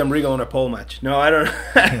be William Regal in a pole match. No, I don't.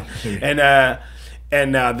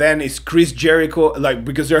 and then it's Chris Jericho, like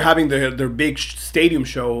because they're having their big stadium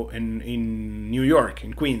show in New York,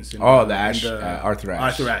 in Queens. Arthur Ashe Stadium.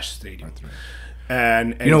 Arthur Ashe.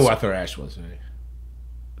 And you know who Arthur Ashe was, right?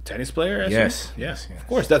 Tennis player. Yes. Of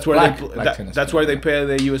course. That's where that's where they play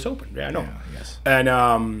the U.S. Open. Yeah, I know. Yeah, yes.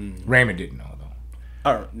 And Raymond didn't know though.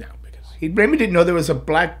 Oh no, because Raymond didn't know there was a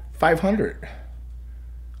black 500.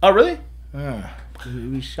 Oh really?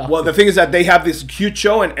 Well, the thing is that they have this huge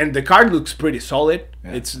show, and the card looks pretty solid.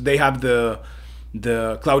 Yeah. They have the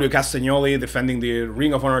Claudio Castagnoli defending the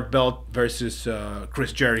Ring of Honor belt versus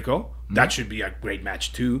Chris Jericho. Mm-hmm. That should be a great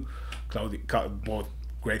match too. Both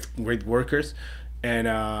great workers, and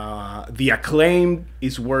the Acclaimed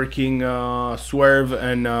is working Swerve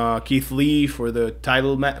and Keith Lee for the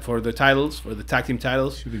for the tag team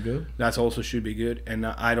titles. Should be good. That's also should be good, and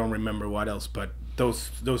I don't remember what else, but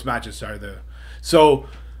those matches are the. So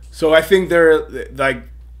I think they're like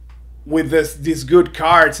with these good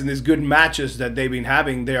cards and these good matches that they've been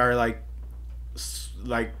having, they are like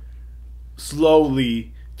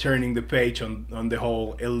slowly turning the page on the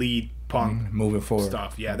whole elite punk moving forward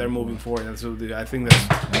stuff. Yeah, they're moving forward, and so I think that's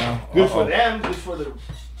good for them,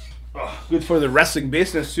 good for the wrestling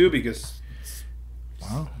business too, because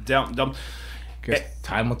guess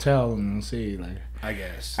time will tell, and we'll see. Like I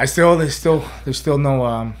guess there's still no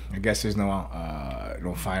I guess there's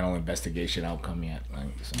no final investigation outcome yet. Like,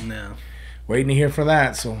 so no, waiting to hear for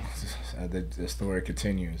that. So the story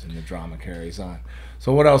continues and the drama carries on.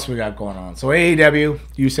 So what else we got going on? So AEW,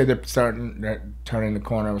 you said they're turning the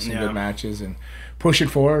corner with some good matches and pushing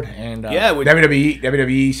forward. And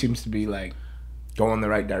WWE seems to be like going the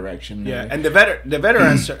right direction. Yeah, and the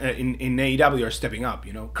veterans in AEW are stepping up.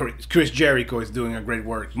 You know, Chris Jericho is doing a great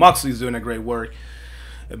work. Moxley is doing a great work.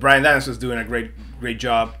 Bryan Danielson is doing a great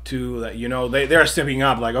job too. You know, they are stepping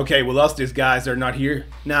up. Like, okay, we lost these guys; they're not here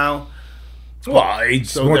now. Well,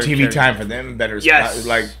 it's more TV time for them. Better,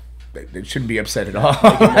 like they shouldn't be upset at all.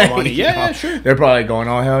 More money. Yeah, sure. They're probably going,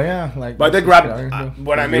 oh hell yeah! Like, but they grab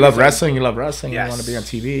what I mean. You love wrestling. You love wrestling. Yes. You want to be on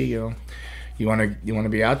TV. You know. You want to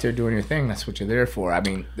be out there doing your thing. That's what you're there for. I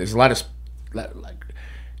mean, there's a lot of like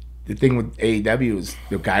the thing with AEW is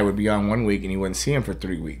the guy would be on 1 week and you wouldn't see him for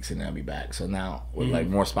 3 weeks and then be back. So now with like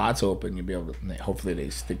more spots open, you'll be able to. Hopefully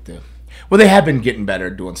they stick to. Well, they have been getting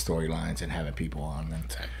better doing storylines and having people on them,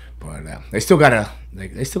 but they still gotta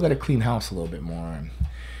clean house a little bit more and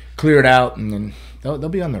clear it out, and then they'll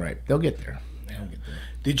be on the right. They'll get there.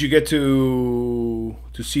 Did you get to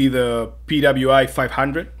see the PWI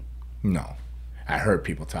 500? No. I heard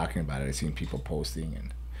people talking about it. I seen people posting,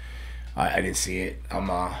 and I didn't see it. I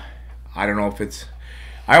don't know if it's.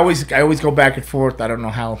 I always go back and forth. I don't know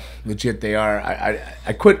how legit they are.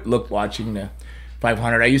 I quit watching the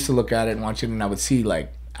 500. I used to look at it and watch it, and I would see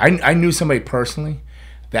like I knew somebody personally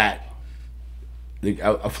that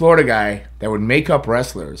a Florida guy that would make up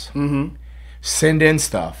wrestlers, send in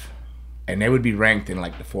stuff. And they would be ranked in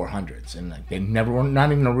like the 400s, and like they never were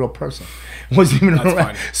not even a real person. Wasn't even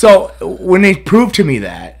around. So when they proved to me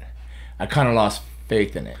that, I kind of lost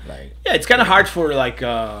faith in it. Like, yeah, it's kind of hard for like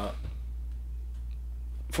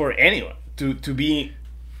for anyone to be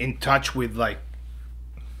in touch with like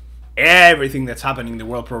everything that's happening in the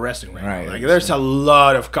world pro wrestling right now. Like, there's a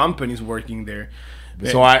lot of companies working there.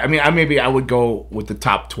 So I would go with the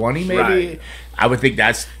top 20 maybe. Right. I would think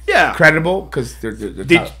that's credible because they're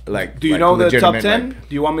top, like. Do you know the top 10? Like,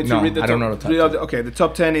 do you want me to read the top? I don't know the top 10. Okay, the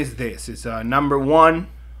top 10 is this. It's number 1.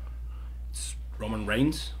 It's Roman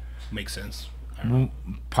Reigns. Makes sense.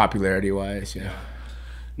 Popularity wise, yeah.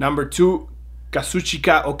 Number 2,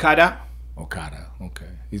 Kazuchika Okada. Okada, okay.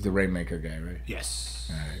 He's the Rainmaker guy, right? Yes.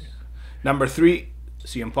 All right. Number 3,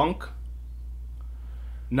 CM Punk.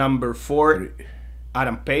 Number 4,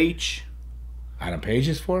 Adam Page. Adam Page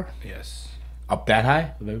is 4? Yes. Up that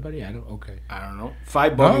high of everybody? I don't know.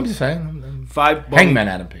 5 Bobby. No, I'm just saying. 5 Bobby. Hangman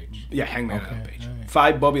Adam Page. Yeah, Hangman Adam Page. Right.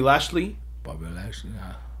 5 Bobby Lashley.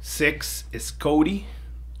 6 is Cody.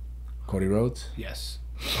 Cody Rhodes. Yes.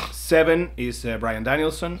 7 is Bryan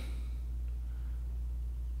Danielson.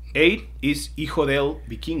 8 is Hijo del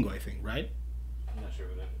Vikingo, I think, right? I'm not sure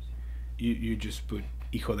what that is. You just put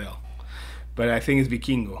Hijo del. But I think it's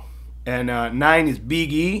Vikingo. And 9 is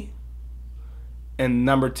Big E. And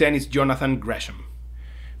number 10 is Jonathan Gresham.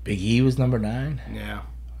 Big E was number 9? Yeah.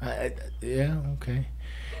 Yeah, okay.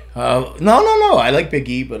 No. I like Big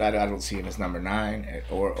E, but I don't see him as number 9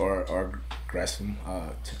 or Gresham.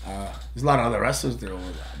 There's a lot of other wrestlers there.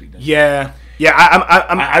 Yeah.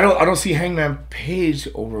 I don't see Hangman Page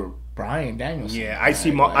over Bryan Danielson. Yeah, I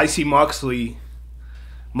see Moxley.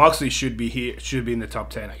 Moxley should be here. Should be in the top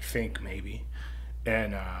 10, I think, maybe.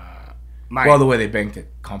 And the way they banked the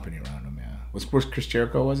company around him, yeah. Was Chris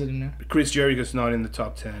Jericho? Was it in there? Chris Jericho's not in the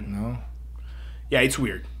top 10. No. Yeah, it's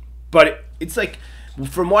weird, but it's like,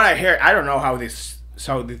 from what I hear, I don't know how this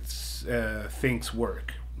things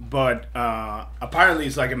work, but apparently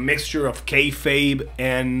it's like a mixture of kayfabe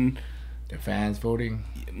and the fans voting.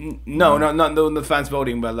 No, not the fans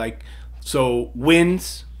voting, but like, so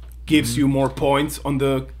wins gives you more points on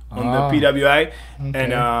the PWI,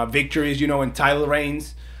 okay. And victories, and title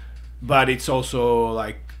reigns, but it's also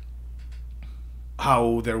like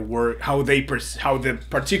how the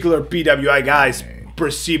particular PWI guys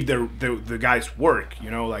perceive the guys' work,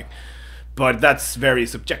 like, but that's very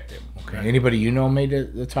subjective. Okay. Right? Anybody made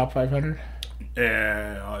the top 500?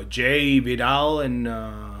 Jay Vidal and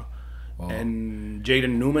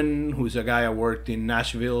Jaden Newman, who's a guy I worked in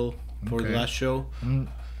Nashville for the last show.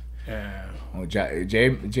 Jay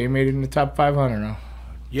made it in the top 500, huh?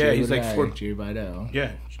 Yeah, Jay he's like Jay Vidal.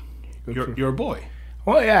 Yeah, your boy.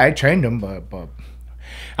 Well, yeah, I trained him, but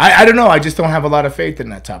I don't know. I just don't have a lot of faith in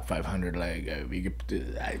that top 500. Like,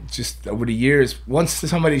 I just over the years, once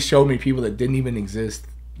somebody showed me people that didn't even exist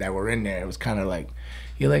that were in there, it was kind of like,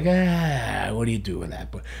 you're like, what do you do with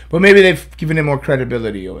that? But maybe they've given it more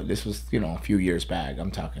credibility. Or this was, a few years back.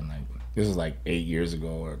 I'm talking like, this was like 8 years ago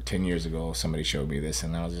or 10 years ago. Somebody showed me this,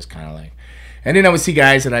 and I was just kind of like, and then I would see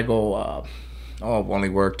guys that I go, I've only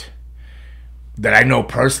worked, that I know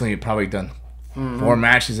personally have probably done 4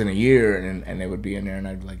 matches in a year, and they would be in there, and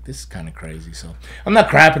I'd be like, this is kind of crazy. So I'm not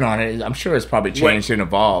crapping on it. I'm sure it's probably changed and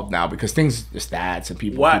evolved now, because the stats and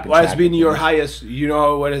people. What has been your highest?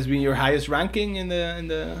 What has been your highest ranking in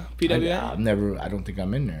the PWI? I don't think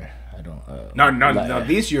I'm in there. I don't. Not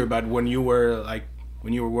this year, but when you were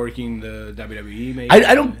working the WWE, maybe.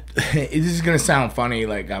 I don't. This is gonna sound funny,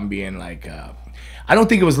 like I'm being like. I don't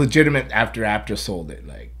think it was legitimate after Apter sold it.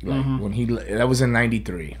 Like when that was in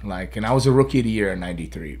 '93. Like, and I was a Rookie of the Year in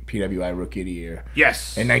 '93, PWI Rookie of the Year.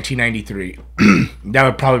 Yes. In 1993, that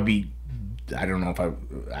would probably be. I don't know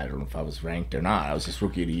if I was ranked or not. I was just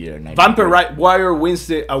Rookie of the Year. Vampire Warrior wins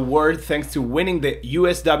the award thanks to winning the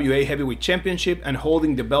USWA Heavyweight Championship and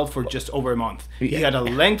holding the belt for just over a month. He had a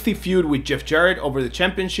lengthy feud with Jeff Jarrett over the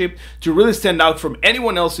championship to really stand out from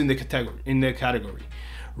anyone else in the category.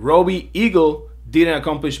 Robbie Eagle didn't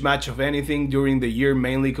accomplish much of anything during the year,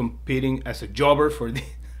 mainly competing as a jobber for the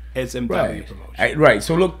SMW promotion. Right.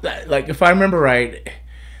 So look, like, if I remember right,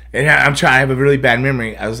 and I'm trying, I have a really bad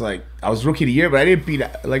memory. I was Rookie of the Year, but I didn't beat,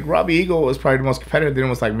 like, Robbie Eagle was probably the most competitive. Then it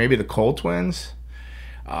was like maybe the Cole Twins,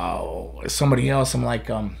 somebody else. I'm like,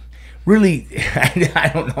 really,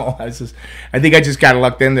 I don't know. I think I just got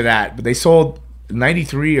lucked into that. But they sold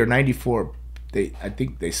 93 or 94. I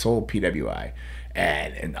think they sold PWI.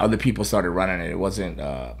 And other people started running it. It wasn't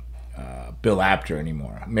Bill Apter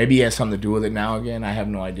anymore. Maybe he has something to do with it now again. I have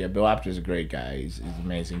no idea. Bill Apter's a great guy. He's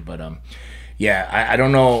amazing. But I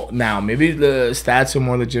don't know now. Maybe the stats are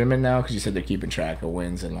more legitimate now, because you said they're keeping track of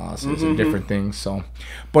wins and losses and different things. So,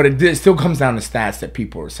 but it still comes down to stats that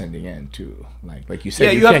people are sending in too. Like you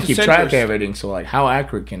said, you can't keep track of everything. So, like, how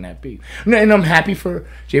accurate can that be? And I'm happy for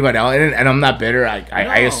Jay Vidal, and I'm not bitter.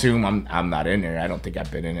 I assume I'm not in there. I don't think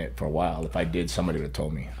I've been in it for a while. If I did, somebody would have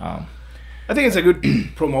told me. I think it's a good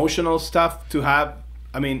promotional stuff to have.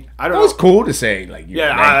 I mean, I don't know. It's cool to say, like, you're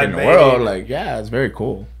ranked in the world. Like, yeah, it's very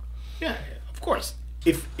cool. Yeah. Of course,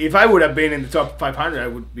 if I would have been in the top 500, I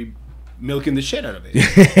would be milking the shit out of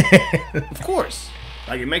it. Of course,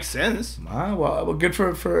 like, it makes sense. Well, good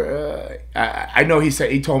for. I know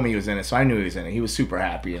he told me he was in it, so I knew he was in it. He was super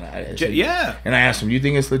happy, and I asked him, "Do you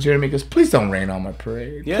think it's legitimate?" He goes, "Please don't rain on my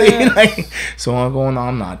parade." Yeah. So I'm going. No,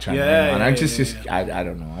 I'm not trying to rain on. I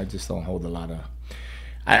don't know. I just don't hold a lot of.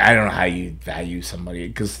 I don't know how you value somebody,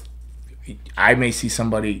 because I may see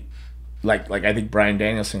somebody like I think Bryan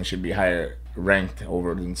Danielson should be higher ranked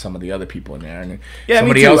over than some of the other people in there, and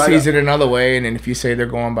somebody else sees it another way, and then if you say they're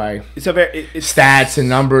going by stats and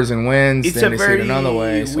numbers and wins, then they see it another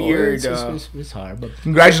way. So weird. It's hard, but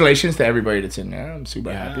congratulations to everybody that's in there. I'm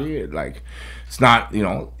super happy. It's not,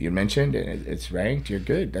 you mentioned it's ranked. You're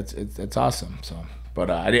good. That's awesome. So,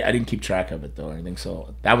 but I didn't keep track of it though or anything.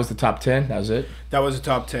 So that was the top 10. That was it. That was the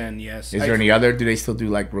top 10. Yes. Is there any other? Do they still do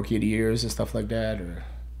like Rookie of the Years and stuff like that, or?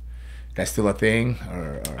 That's still a thing,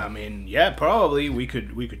 or I mean, yeah, probably we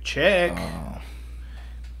could check.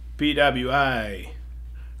 PWI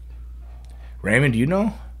Raymond, do you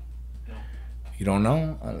know? No. You don't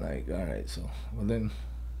know? I'm like, all right, so well then.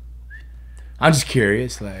 I'm just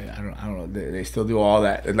curious. Like I don't know. They still do all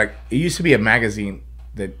that. Like it used to be a magazine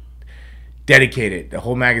that dedicated the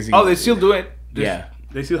whole magazine. Oh, they still do it. Yeah,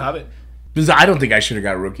 they still have it. Because I don't think I should have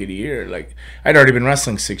got Rookie of the Year. Like I'd already been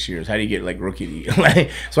wrestling 6 years. How do you get like Rookie of the Year? Like,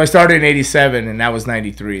 so I started in '87 and that was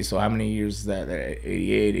 '93. So how many years is that?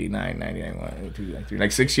 88, 89, 99, 92, 93.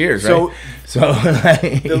 Like 6 years, right? So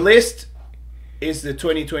like, the list is the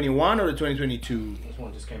 2021 or the 2022. This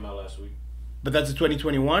one just came out last week. But that's the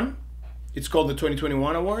 2021. It's called the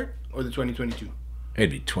 2021 award or the 2022. It'd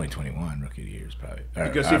be 2021 Rookie of the Years probably.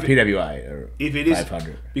 Because if PWI or if it is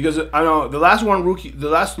 500. Because I know the last rookie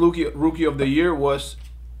of the year was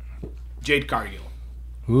Jade Cargill.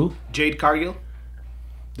 Who? Jade Cargill,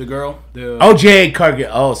 the girl. Oh, Jade Cargill.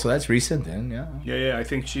 Oh, so that's recent then, yeah. Yeah. I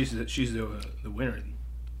think she's the winner.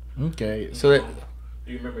 Okay, so that.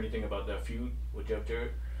 Do you remember anything about that feud with Jeff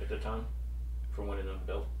Jarrett at the time for winning the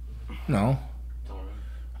belt? No. Don't remember.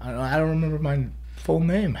 I don't remember my full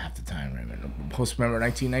name half the time. Raymond. I'm supposed to remember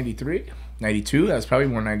 1993, 92. That was probably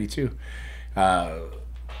more 92.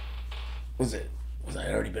 Was I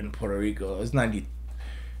already been in Puerto Rico? It was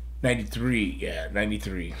 93. Yeah,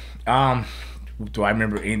 93. Do I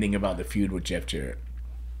remember anything about the feud with Jeff Jarrett?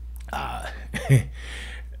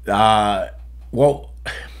 Well,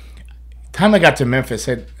 time I got to Memphis,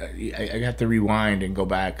 I got to rewind and go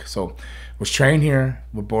back. So was trained here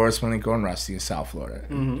with Boris Malenko and Rusty in South Florida.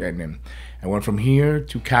 Mm-hmm. And then I went from here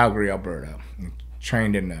to Calgary, Alberta, and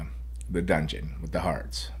trained in the dungeon with the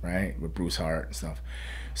Hearts, right? With Bruce Hart and stuff.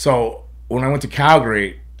 So when I went to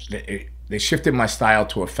Calgary, they shifted my style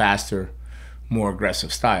to a faster, more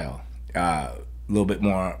aggressive style. A little bit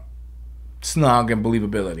more snug and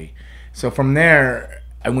believability. So from there,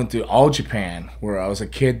 I went to All Japan, where I was a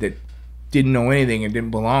kid that didn't know anything and didn't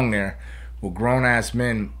belong there, with grown-ass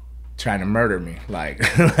men trying to murder me, like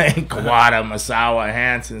Kawada, Masawa,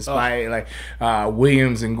 Hansen, Spike, like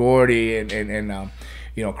Williams and Gordy and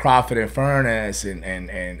Crawford and Furness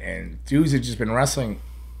and dudes that just been wrestling.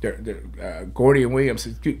 Gordy and Williams,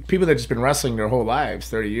 people that just been wrestling their whole lives,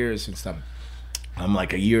 30 years and stuff. I'm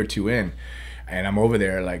like a year or two in, and I'm over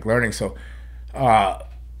there like learning. So that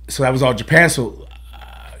was All Japan. So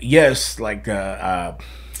yes, like that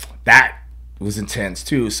was intense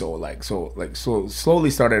too. So slowly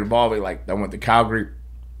started evolving. Like I went to Calgary,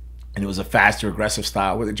 and it was a faster, aggressive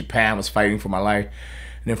style. Went to Japan, was fighting for my life,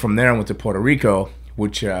 and then from there I went to Puerto Rico,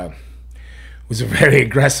 which was a very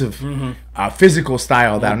aggressive, physical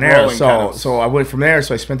style down there. So I went from there.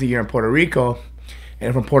 So I spent a year in Puerto Rico,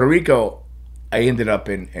 and from Puerto Rico, I ended up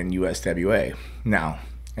in USWA. Now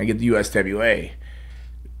I get the USWA.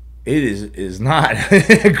 It is not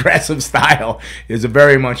aggressive style. It's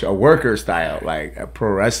very much a worker style, like a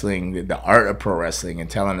pro wrestling, the art of pro wrestling and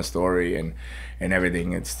telling a story and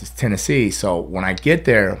everything. It's Tennessee. So when I get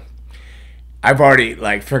there, I've already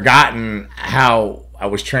like forgotten how I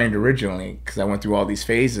was trained originally because I went through all these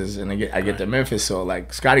phases, and I get to Memphis. So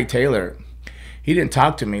like Scotty Taylor, he didn't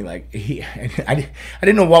talk to me. Like I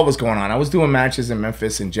didn't know what was going on. I was doing matches in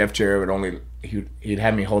Memphis, and Jeff Jarrett he'd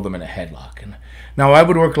have me hold him in a headlock. And now I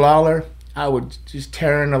would work Lawler. I would just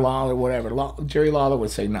tear into Lawler, whatever. Jerry Lawler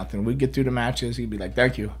would say nothing. We'd get through the matches. He'd be like,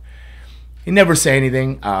 "Thank you." He'd never say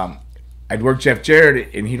anything. I'd work Jeff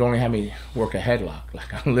Jarrett, and he'd only have me work a headlock.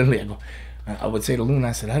 Like I would say to Luna,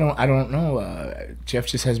 I said, I don't know. Jeff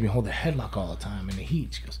just has me hold the headlock all the time in the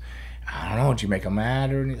heat. She goes, I don't know. Did you make him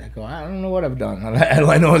mad or anything? I go, I don't know what I've done. All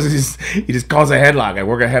I know is he just calls a headlock. I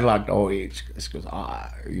work a headlock the whole age. She goes,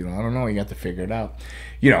 I don't know. You got to figure it out.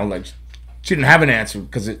 Like she didn't have an answer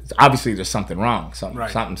because obviously there's something wrong.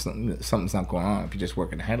 Something's not going on if you're just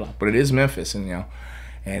working a headlock. But it is Memphis, and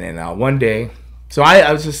then one day, so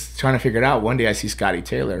I was just trying to figure it out. One day I see Scotty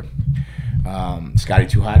Taylor, Scotty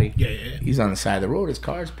Tuhati. Yeah. He's on the side of the road. His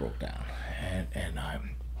car's broke down, and I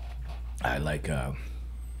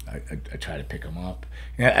try to pick him up.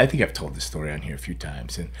 And I think I've told this story on here a few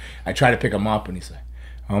times. And I try to pick him up, and he's like,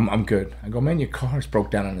 I'm good. I go, man, your car's broke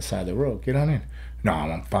down on the side of the road. Get on in. No,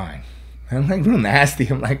 I'm fine. I'm like real nasty.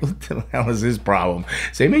 I'm like, what the hell is his problem?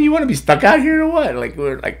 Say, man, you want to be stuck out here or what? Like,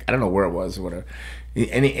 I don't know where it was or whatever.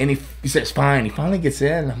 And he says, fine. He finally gets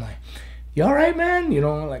in, and I'm like, you all right, man?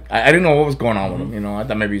 I didn't know what was going on with him. I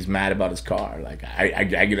thought maybe he's mad about his car. Like, I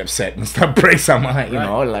get upset and stuff breaks on my,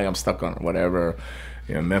 like I'm stuck on whatever.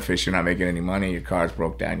 Memphis, you're not making any money. Your car's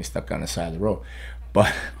broke down. You're stuck on the side of the road.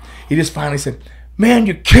 But he just finally said, man,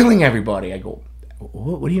 you're killing everybody. I go,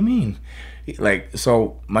 what do you mean?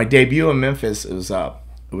 So my debut in Memphis, it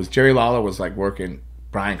was Jerry Lawler was like working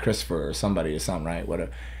Brian Christopher or somebody or something, right?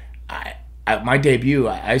 at my debut,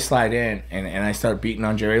 I slide in and I start beating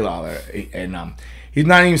on Jerry Lawler, and he's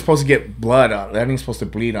not even supposed to get blood. Not even supposed to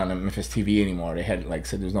bleed on Memphis TV anymore. They had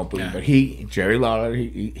said there's no bleeding, but Jerry Lawler,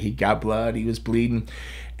 he got blood. He was bleeding,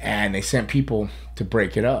 and they sent people to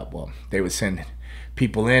break it up. Well, they would send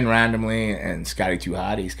people in randomly, and Scott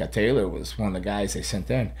Taylor was one of the guys they sent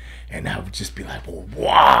in, and I would just be like, well,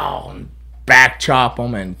 wow. And back chop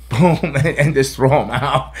them and boom and just throw them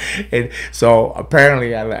out. And so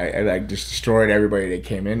apparently I just destroyed everybody that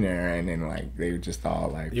came in there, and then they were just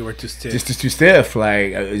all you were too stiff, just too stiff,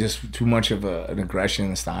 just too much of an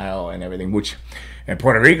aggression style and everything, which in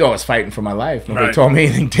Puerto Rico I was fighting for my life. Nobody told me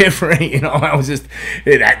anything different. I was just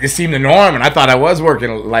it seemed the norm, and I thought I was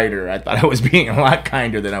working lighter. I thought I was being a lot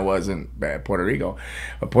kinder than I was in Puerto Rico.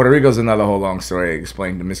 But Puerto Rico's another whole long story. I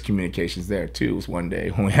explained the miscommunications there too one day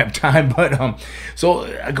when we have time. But so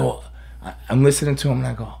I'm listening to him and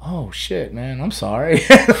I go, oh shit, man, I'm sorry.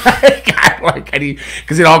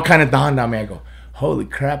 Because it all kind of dawned on me. I go, holy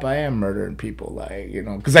crap, I am murdering people,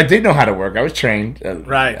 because I did know how to work. I was trained the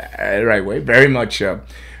right way, very much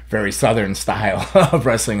very southern style of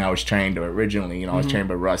wrestling. I was trained originally. I was trained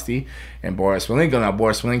by Rusty and Boris Malenko. Now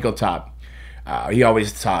Boris Malenko taught, he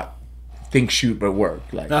always taught think, shoot, but work.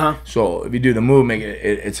 So if you do the move,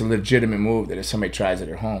 it's a legitimate move that if somebody tries it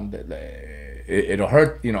at home, it'll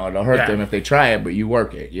hurt. It'll hurt them if they try it, but you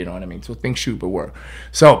work it. You know what I mean? So think, shoot, but work.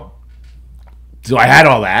 So I had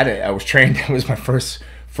all that. I was trained. It was my first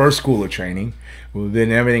school of training. Well,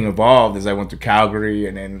 then everything evolved as I went to Calgary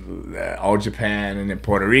and then all Japan and then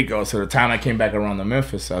Puerto Rico. So the time I came back around to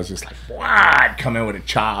Memphis, I was just like, wow, I'd come in with a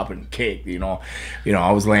chop and kick.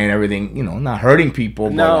 I was laying everything. Not hurting people.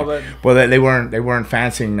 But they weren't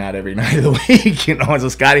fancying that every night of the week. As a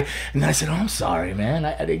Scotty. And then I said, oh, I'm sorry, man.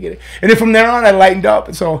 I didn't get it. And then from there on, I lightened up.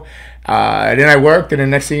 And so. Then I worked, and the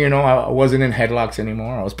next thing you know, I wasn't in headlocks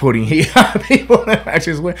anymore. I was putting heat on people. I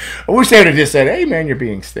wish they would have just said, hey, man, you're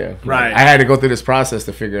being stiff. Right. I had to go through this process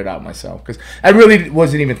to figure it out myself because I really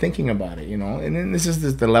wasn't even thinking about it, And then this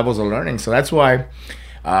is the levels of learning. So that's why,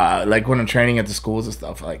 when I'm training at the schools and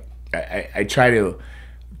stuff, I try to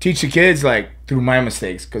teach the kids, through my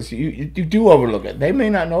mistakes because you do overlook it. They may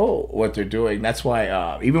not know what they're doing. That's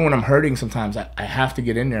why even when I'm hurting sometimes, I have to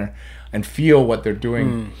get in there and feel what they're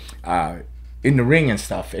doing in the ring and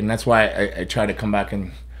stuff. And that's why I try to come back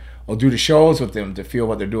and I'll do the shows with them to feel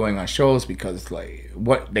what they're doing on shows because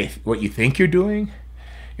what you think you're doing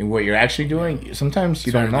and what you're actually doing, sometimes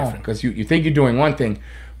you don't know because you think you're doing one thing,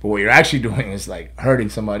 but what you're actually doing is hurting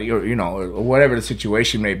somebody or whatever the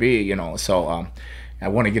situation may be, So I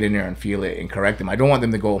want to get in there and feel it and correct them. I don't want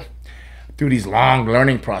them to go through these long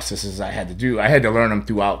learning processes I had to do. I had to learn them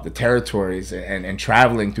throughout the territories and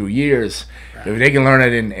traveling through years. Right. If they can learn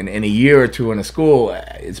it in a year or two in a school,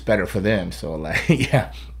 it's better for them. So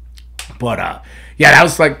yeah. But that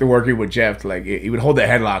was the working with Jeff. He would hold the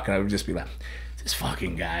headlock and I would just be like, this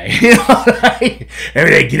fucking guy.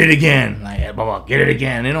 Every day, get it again. Get it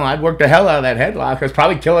again. I'd work the hell out of that headlock. I was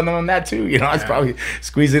probably killing him on that too. I was probably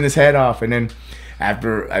squeezing his head off. And then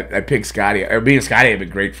after I picked Scotty, me and Scotty have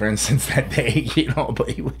been great friends since that day,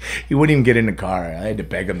 but he wouldn't even get in the car. I had to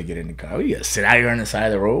beg him to get in the car. You gotta sit out here on the side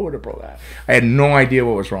of the road, bro. I had no idea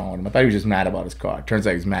what was wrong with him. I thought he was just mad about his car. Turns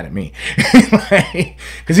out he's mad at me.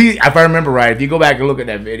 Because if I remember right, if you go back and look at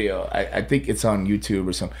that video, I think it's on YouTube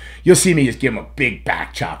or something, you'll see me just give him a big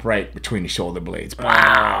back chop right between the shoulder blades.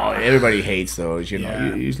 Wow. Everybody hates those,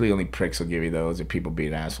 Usually only pricks will give you those or people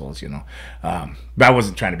being assholes, But I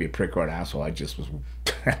wasn't trying to be a prick or an asshole. I just was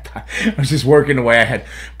I was just working the way I had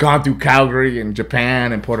gone through Calgary and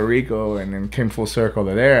Japan and Puerto Rico and then came full circle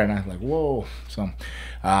to there, and I was like, whoa. So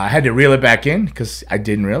I had to reel it back in because I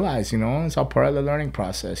didn't realize, it's all part of the learning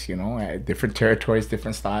process, different territories,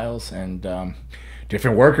 different styles, and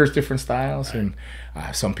different workers, different styles. And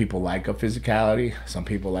some people like a physicality, some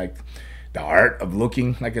people like the art of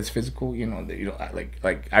looking like it's physical,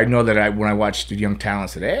 I know that when I watched the young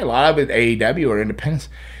talents today, a lot of it AEW or independents,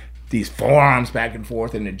 these forearms back and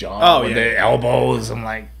forth in the jaw with the elbows. I'm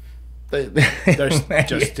like, they're just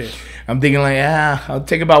I'm thinking I'll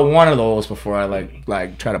take about one of those before I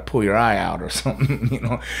try to pull your eye out or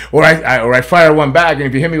something, or I fire one back, and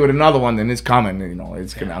if you hit me with another one, then it's coming,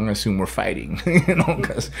 it's gonna, I'm gonna assume we're fighting,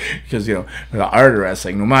 because the art of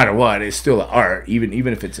wrestling, no matter what, it's still an art, even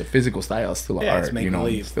if it's a physical style, it's still an art,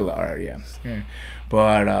 it's still an art, yeah.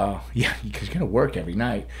 But because you're gonna work every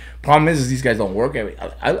night. Problem is these guys don't work every.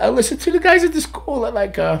 I listen to the guys at the school. I'm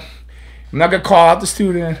not gonna call out the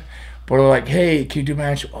student, but they're like, "Hey, can you do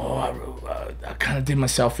match?" Oh, I kind of did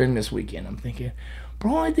myself in this weekend. I'm thinking,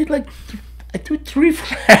 bro, I did 3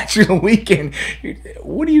 matches a weekend.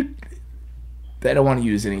 What do you? I don't want to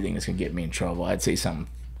use anything that's gonna get me in trouble. I'd say something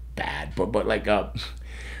bad, but like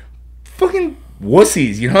fucking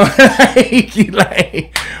wussies, you know?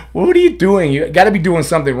 like, what are you doing? You got to be doing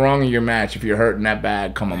something wrong in your match if you're hurting that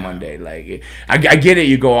bad come a Monday. Like, I get it,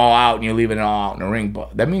 you go all out and you're leaving it all out in the ring,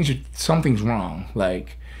 but that means something's wrong.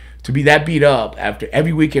 Like, to be that beat up after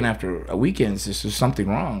every weekend after a weekend, there's just something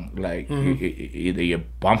wrong. Like, either you're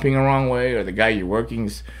bumping the wrong way, or the guy you're working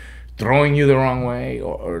is throwing you the wrong way,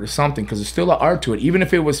 or something, because there's still an art to it. Even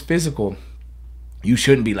if it was physical, you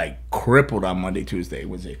shouldn't be like crippled on Monday, Tuesday,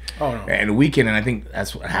 was it? Oh no. And the weekend, and I think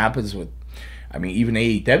that's what happens with, I mean, even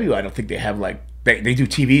AEW. I don't think they have like they do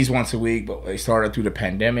TVs once a week, but they started through the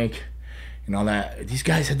pandemic and all that. These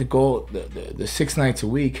guys had to go the 6 nights a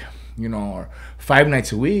week, you know, or 5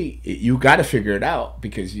 nights a week. You got to figure it out,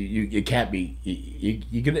 because you can't be.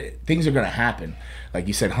 You gonna, things are gonna happen. Like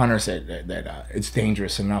you said, Hunter said that it's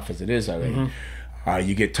dangerous enough as it is already.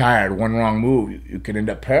 You get tired, one wrong move, you can end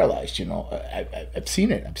up paralyzed. You know, I've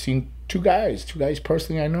seen it. I've seen two guys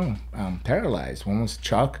personally I know, paralyzed. One was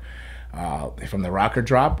Chuck from the rocker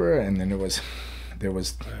dropper, and then there was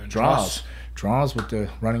draws with the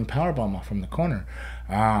running powerbomb from the corner.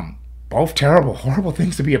 Both terrible, horrible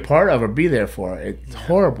things to be a part of or be there for. It's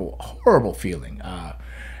horrible feeling.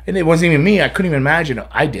 And it wasn't even me. I couldn't even imagine.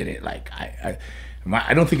 I did it. Like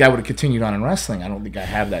I don't think I would have continued on in wrestling. I don't think I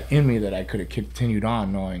have that in me that I could have continued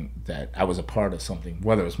on knowing that I was a part of something,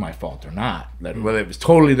 whether it was my fault or not. Whether it was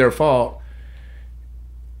totally their fault,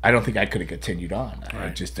 I don't think I could have continued on.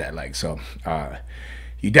 Right. Just that, like, so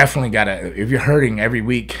you definitely got to, if you're hurting every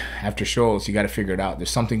week after shows, you got to figure it out.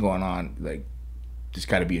 There's something going on, like, just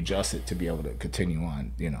got to be adjusted to be able to continue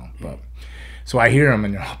on, you know. But so I hear them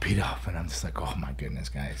and they're all beat up, and I'm just like, oh my goodness,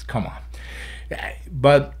 guys, come on.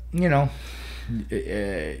 But, you know,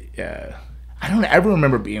 I don't ever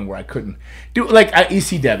remember being where I couldn't do, like at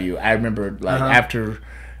ECW. I remember like after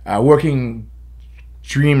working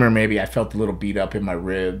Dreamer, maybe I felt a little beat up in my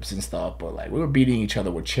ribs and stuff, but like we were beating each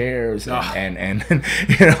other with chairs and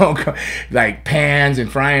you know, like pans and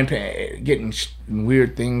frying pan, getting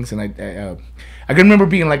weird things. And I can remember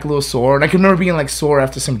being like a little sore, and I can remember being like sore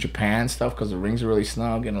after some Japan stuff because the rings are really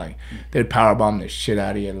snug, and like they'd powerbomb the shit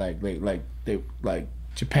out of you, like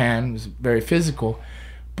Japan was very physical,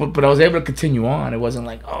 but I was able to continue on. It wasn't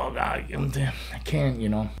like, oh god, I can't, you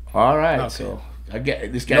know. All right, okay. So I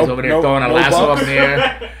get this guy's over there throwing a lasso up in the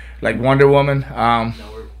air like Wonder Woman. No,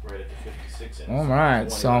 we're right at the 56. All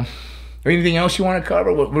right, so anything else you want to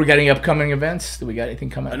cover? We got any upcoming events? Do we got anything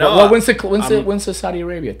coming? No. Well, when's the Saudi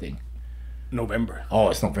Arabia thing? November. Oh,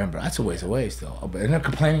 it's November. That's a ways away still. Oh, but they're not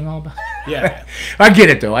complaining all about it. Yeah. I get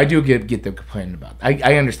it, though. I do get them complaining about it.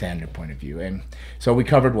 I understand their point of view. And so we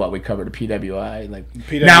covered what? We covered the PWI.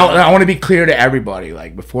 Now, I want to be clear to everybody.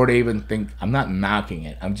 Like, before they even think, I'm not knocking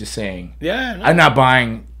it. I'm just saying, I'm not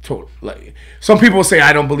buying. Like, some people say,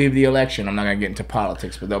 I don't believe the election. I'm not going to get into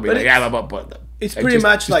politics, but they'll be like, yeah, but it's pretty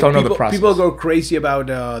much like people go crazy about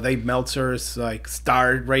Dave Meltzer's like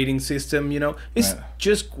star rating system, you know. It's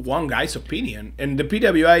just one guy's opinion. And the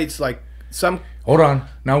PWI, it's like some... Hold on.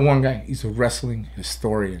 Not one guy. He's a wrestling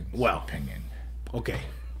historian. Opinion. Okay.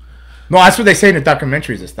 No, that's what they say in the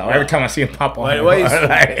documentaries and stuff. Every time I see him pop on.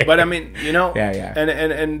 But I mean, you know... Yeah.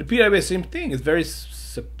 And the PWI, same thing. It's very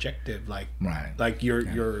subjective, like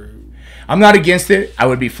you're I'm not against it. I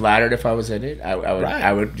would be flattered if I was in it.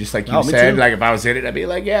 I would just like you said, like if I was in it, I'd be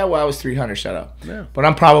like, yeah, well, I was 300, shut up. Yeah. But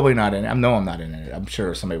I'm probably not in it. I'm not in it. I'm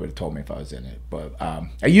sure somebody would have told me if I was in it. But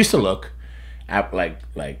I used to look at like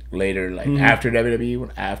later, like after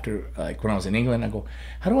WWE, after like when I was in England, I go,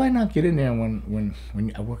 how do I not get in there when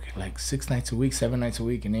I work like 6 nights a week, 7 nights a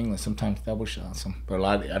week in England, sometimes double shots, but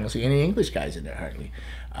I don't see any English guys in there hardly.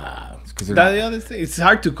 Because the other thing, it's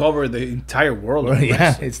hard to cover the entire world.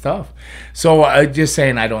 Yeah, it's tough. So just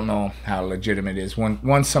saying, I don't know how legitimate it is.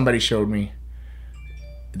 Once somebody showed me,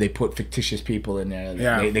 they put fictitious people in there.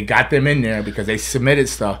 Yeah. They got them in there because they submitted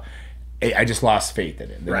stuff. I just lost faith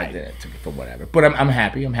in it. Right. I took it for whatever. But I'm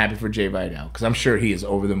happy. I'm happy for Jay Vidal because I'm sure he is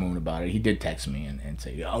over the moon about it. He did text me and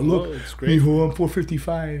say, "Oh look, it's great. Mijo, I'm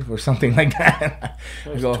 455 or something like that."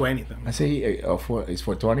 It's 20. I say, it's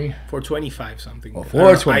 420. 425 something. Oh,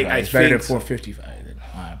 425. It's better than 455. Then.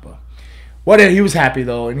 All right, but whatever. He was happy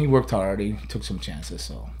though, and he worked hard. He took some chances.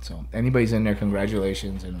 So anybody's in there,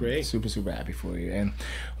 congratulations, and great. super happy for you. And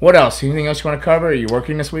what else? Anything else you want to cover? Are you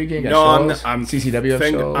working this weekend? No, I'm CCW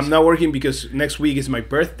shows? I'm not working because next week is my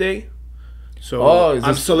birthday. So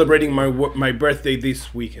I'm celebrating my birthday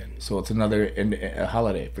this weekend. So it's another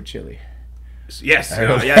holiday for Chile. Yes, it's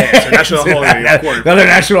a national holiday. Of course. Another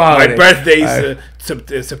national holiday. My birthday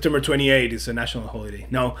is September 28th. It's a national holiday.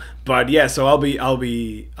 No, but yeah, so I'll be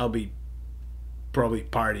probably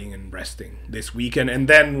partying and resting this weekend, and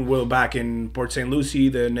then we'll back in Port St. Lucie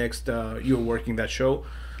the next. You're working that show.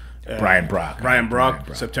 Brian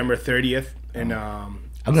Brock, September 30th, and I'm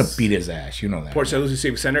gonna beat his ass. You know that. Port St. Lucie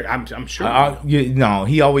Civic Center. I'm sure. No,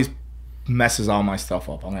 he always messes all my stuff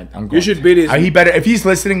up. I'm going. You should beat his. He better if he's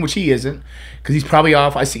listening, which he isn't, because he's probably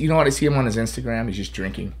off. I see. You know what? I see him on his Instagram. He's just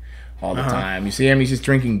drinking all the time. You see him, he's just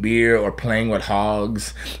drinking beer or playing with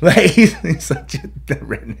hogs. Like he's such a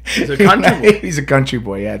He's a country boy. He's a country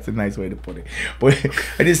boy. Yeah, it's a nice way to put it. But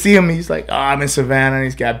I just see him. He's like, oh, I'm in Savannah. And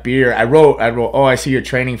he's got beer. I wrote. Oh, I see you're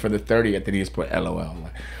training for the 30th. And he just put LOL.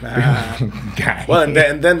 Guy. Well, and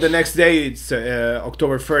then the next day it's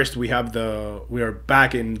October 1st. We are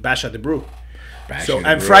back in Bash at the Brew.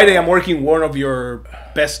 Friday I'm working one of your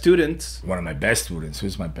best students. One of my best students.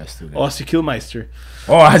 Who's my best student? Ozzy Killmeister.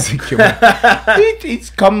 Oh, Ozzy Killmeister.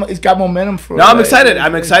 He's got momentum for. No, I'm excited.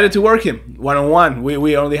 I'm excited to work him one-on-one.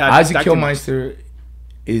 We only had Ozzy Killmeister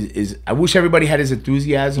is. I wish everybody had his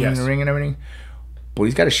enthusiasm in the ring and everything, but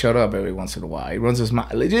he's got to shut up every once in a while. He runs his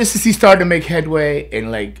mouth. Just as he started to make headway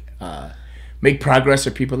and make progress,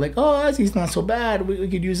 or people like, oh, Ozzy's not so bad. We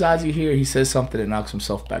could use Ozzy here. He says something and knocks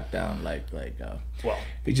himself back down. Well,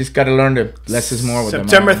 he just got to learn to less is more with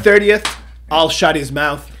September 30th, I'll shut his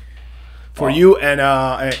mouth for you, and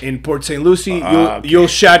in Port St. Lucie, you'll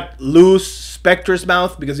shut Lou's Spectre's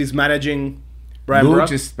mouth because he's managing Brian Lou Brock.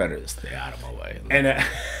 Just better stay out of my way.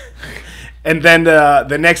 And then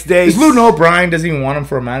the next day, does Lou know Brian doesn't even want him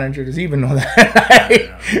for a manager? Does he even know that?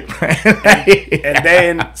 and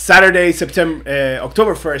then Saturday,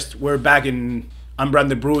 October 1st, we're back in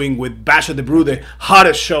Unbranded Brewing with Bash at the Brew, the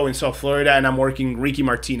hottest show in South Florida, and I'm working Ricky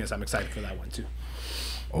Martinez. I'm excited for that one too.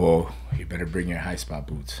 Oh, you better bring your high spot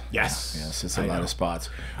boots. Yes, it's a lot of spots.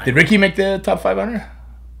 Did Ricky make the top 500?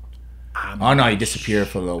 Oh no, he disappeared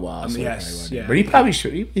for a little while. But he probably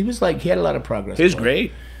should. He was he had a lot of progress. He was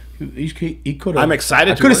great. He could. I'm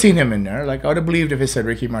excited. I could have seen him in there. I would have believed if it said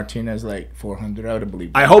Ricky Martinez 400. I would have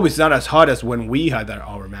believed. I hope it's not as hot as when we had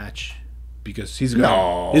our match, because he's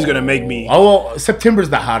gonna make me. Oh, well,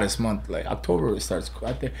 September's the hottest month. October it starts.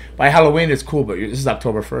 I think by Halloween it's cool, but this is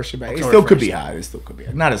October 1st. It still could be hot. It still could be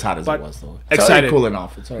hot. Not as hot as it was though. It's excited, cooling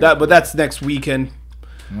off. It's but that's next weekend.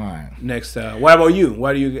 All right. Next, what about you?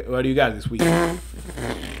 What do you got this weekend?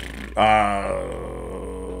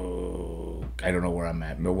 I don't know where I'm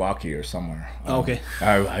at. Milwaukee or somewhere. Okay.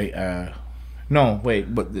 No,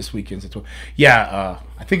 wait, but this weekend's I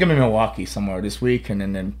think I'm in Milwaukee somewhere this week,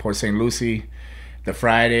 and then Port St. Lucie the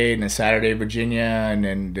Friday, and then Saturday Virginia, and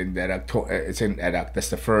then that October. That's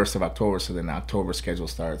the 1st of October. So then the October schedule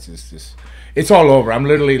starts. It's all over. I'm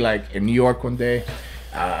literally in New York one day,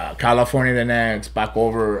 California the next, back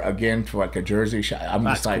over again to a Jersey shot. I'm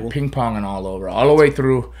just cool. Ping ponging all over, all the way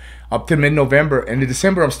through up to mid-November. And in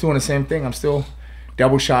December, I'm still doing the same thing. I'm still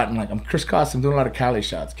double shotting. I'm crisscross. I'm doing a lot of Cali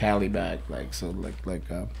shots, Cali back,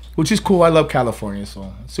 which is cool. I love California,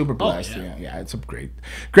 so super blessed. Yeah, it's a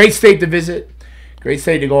great state to visit. Great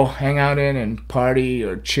state to go hang out in and party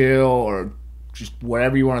or chill or just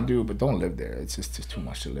whatever you want to do, but don't live there. It's just too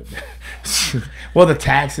much to live there. Well, the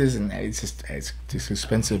taxes, and it's just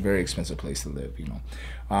expensive, very expensive place to live. New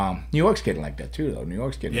York's getting like that too, though. New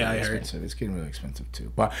York's getting really expensive. It's getting really expensive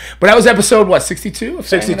too. But that was episode 62?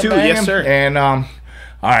 62, yes sir. And all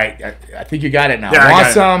right, I think you got it now. Yeah, Want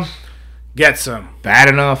some? Get some. Bad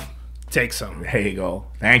enough? Take some. There you go.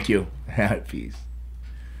 Thank you. Peace.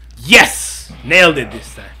 Yes! Nailed it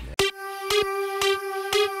this time.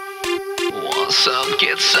 Want some,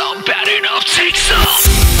 get some, bad enough, take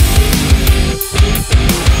some.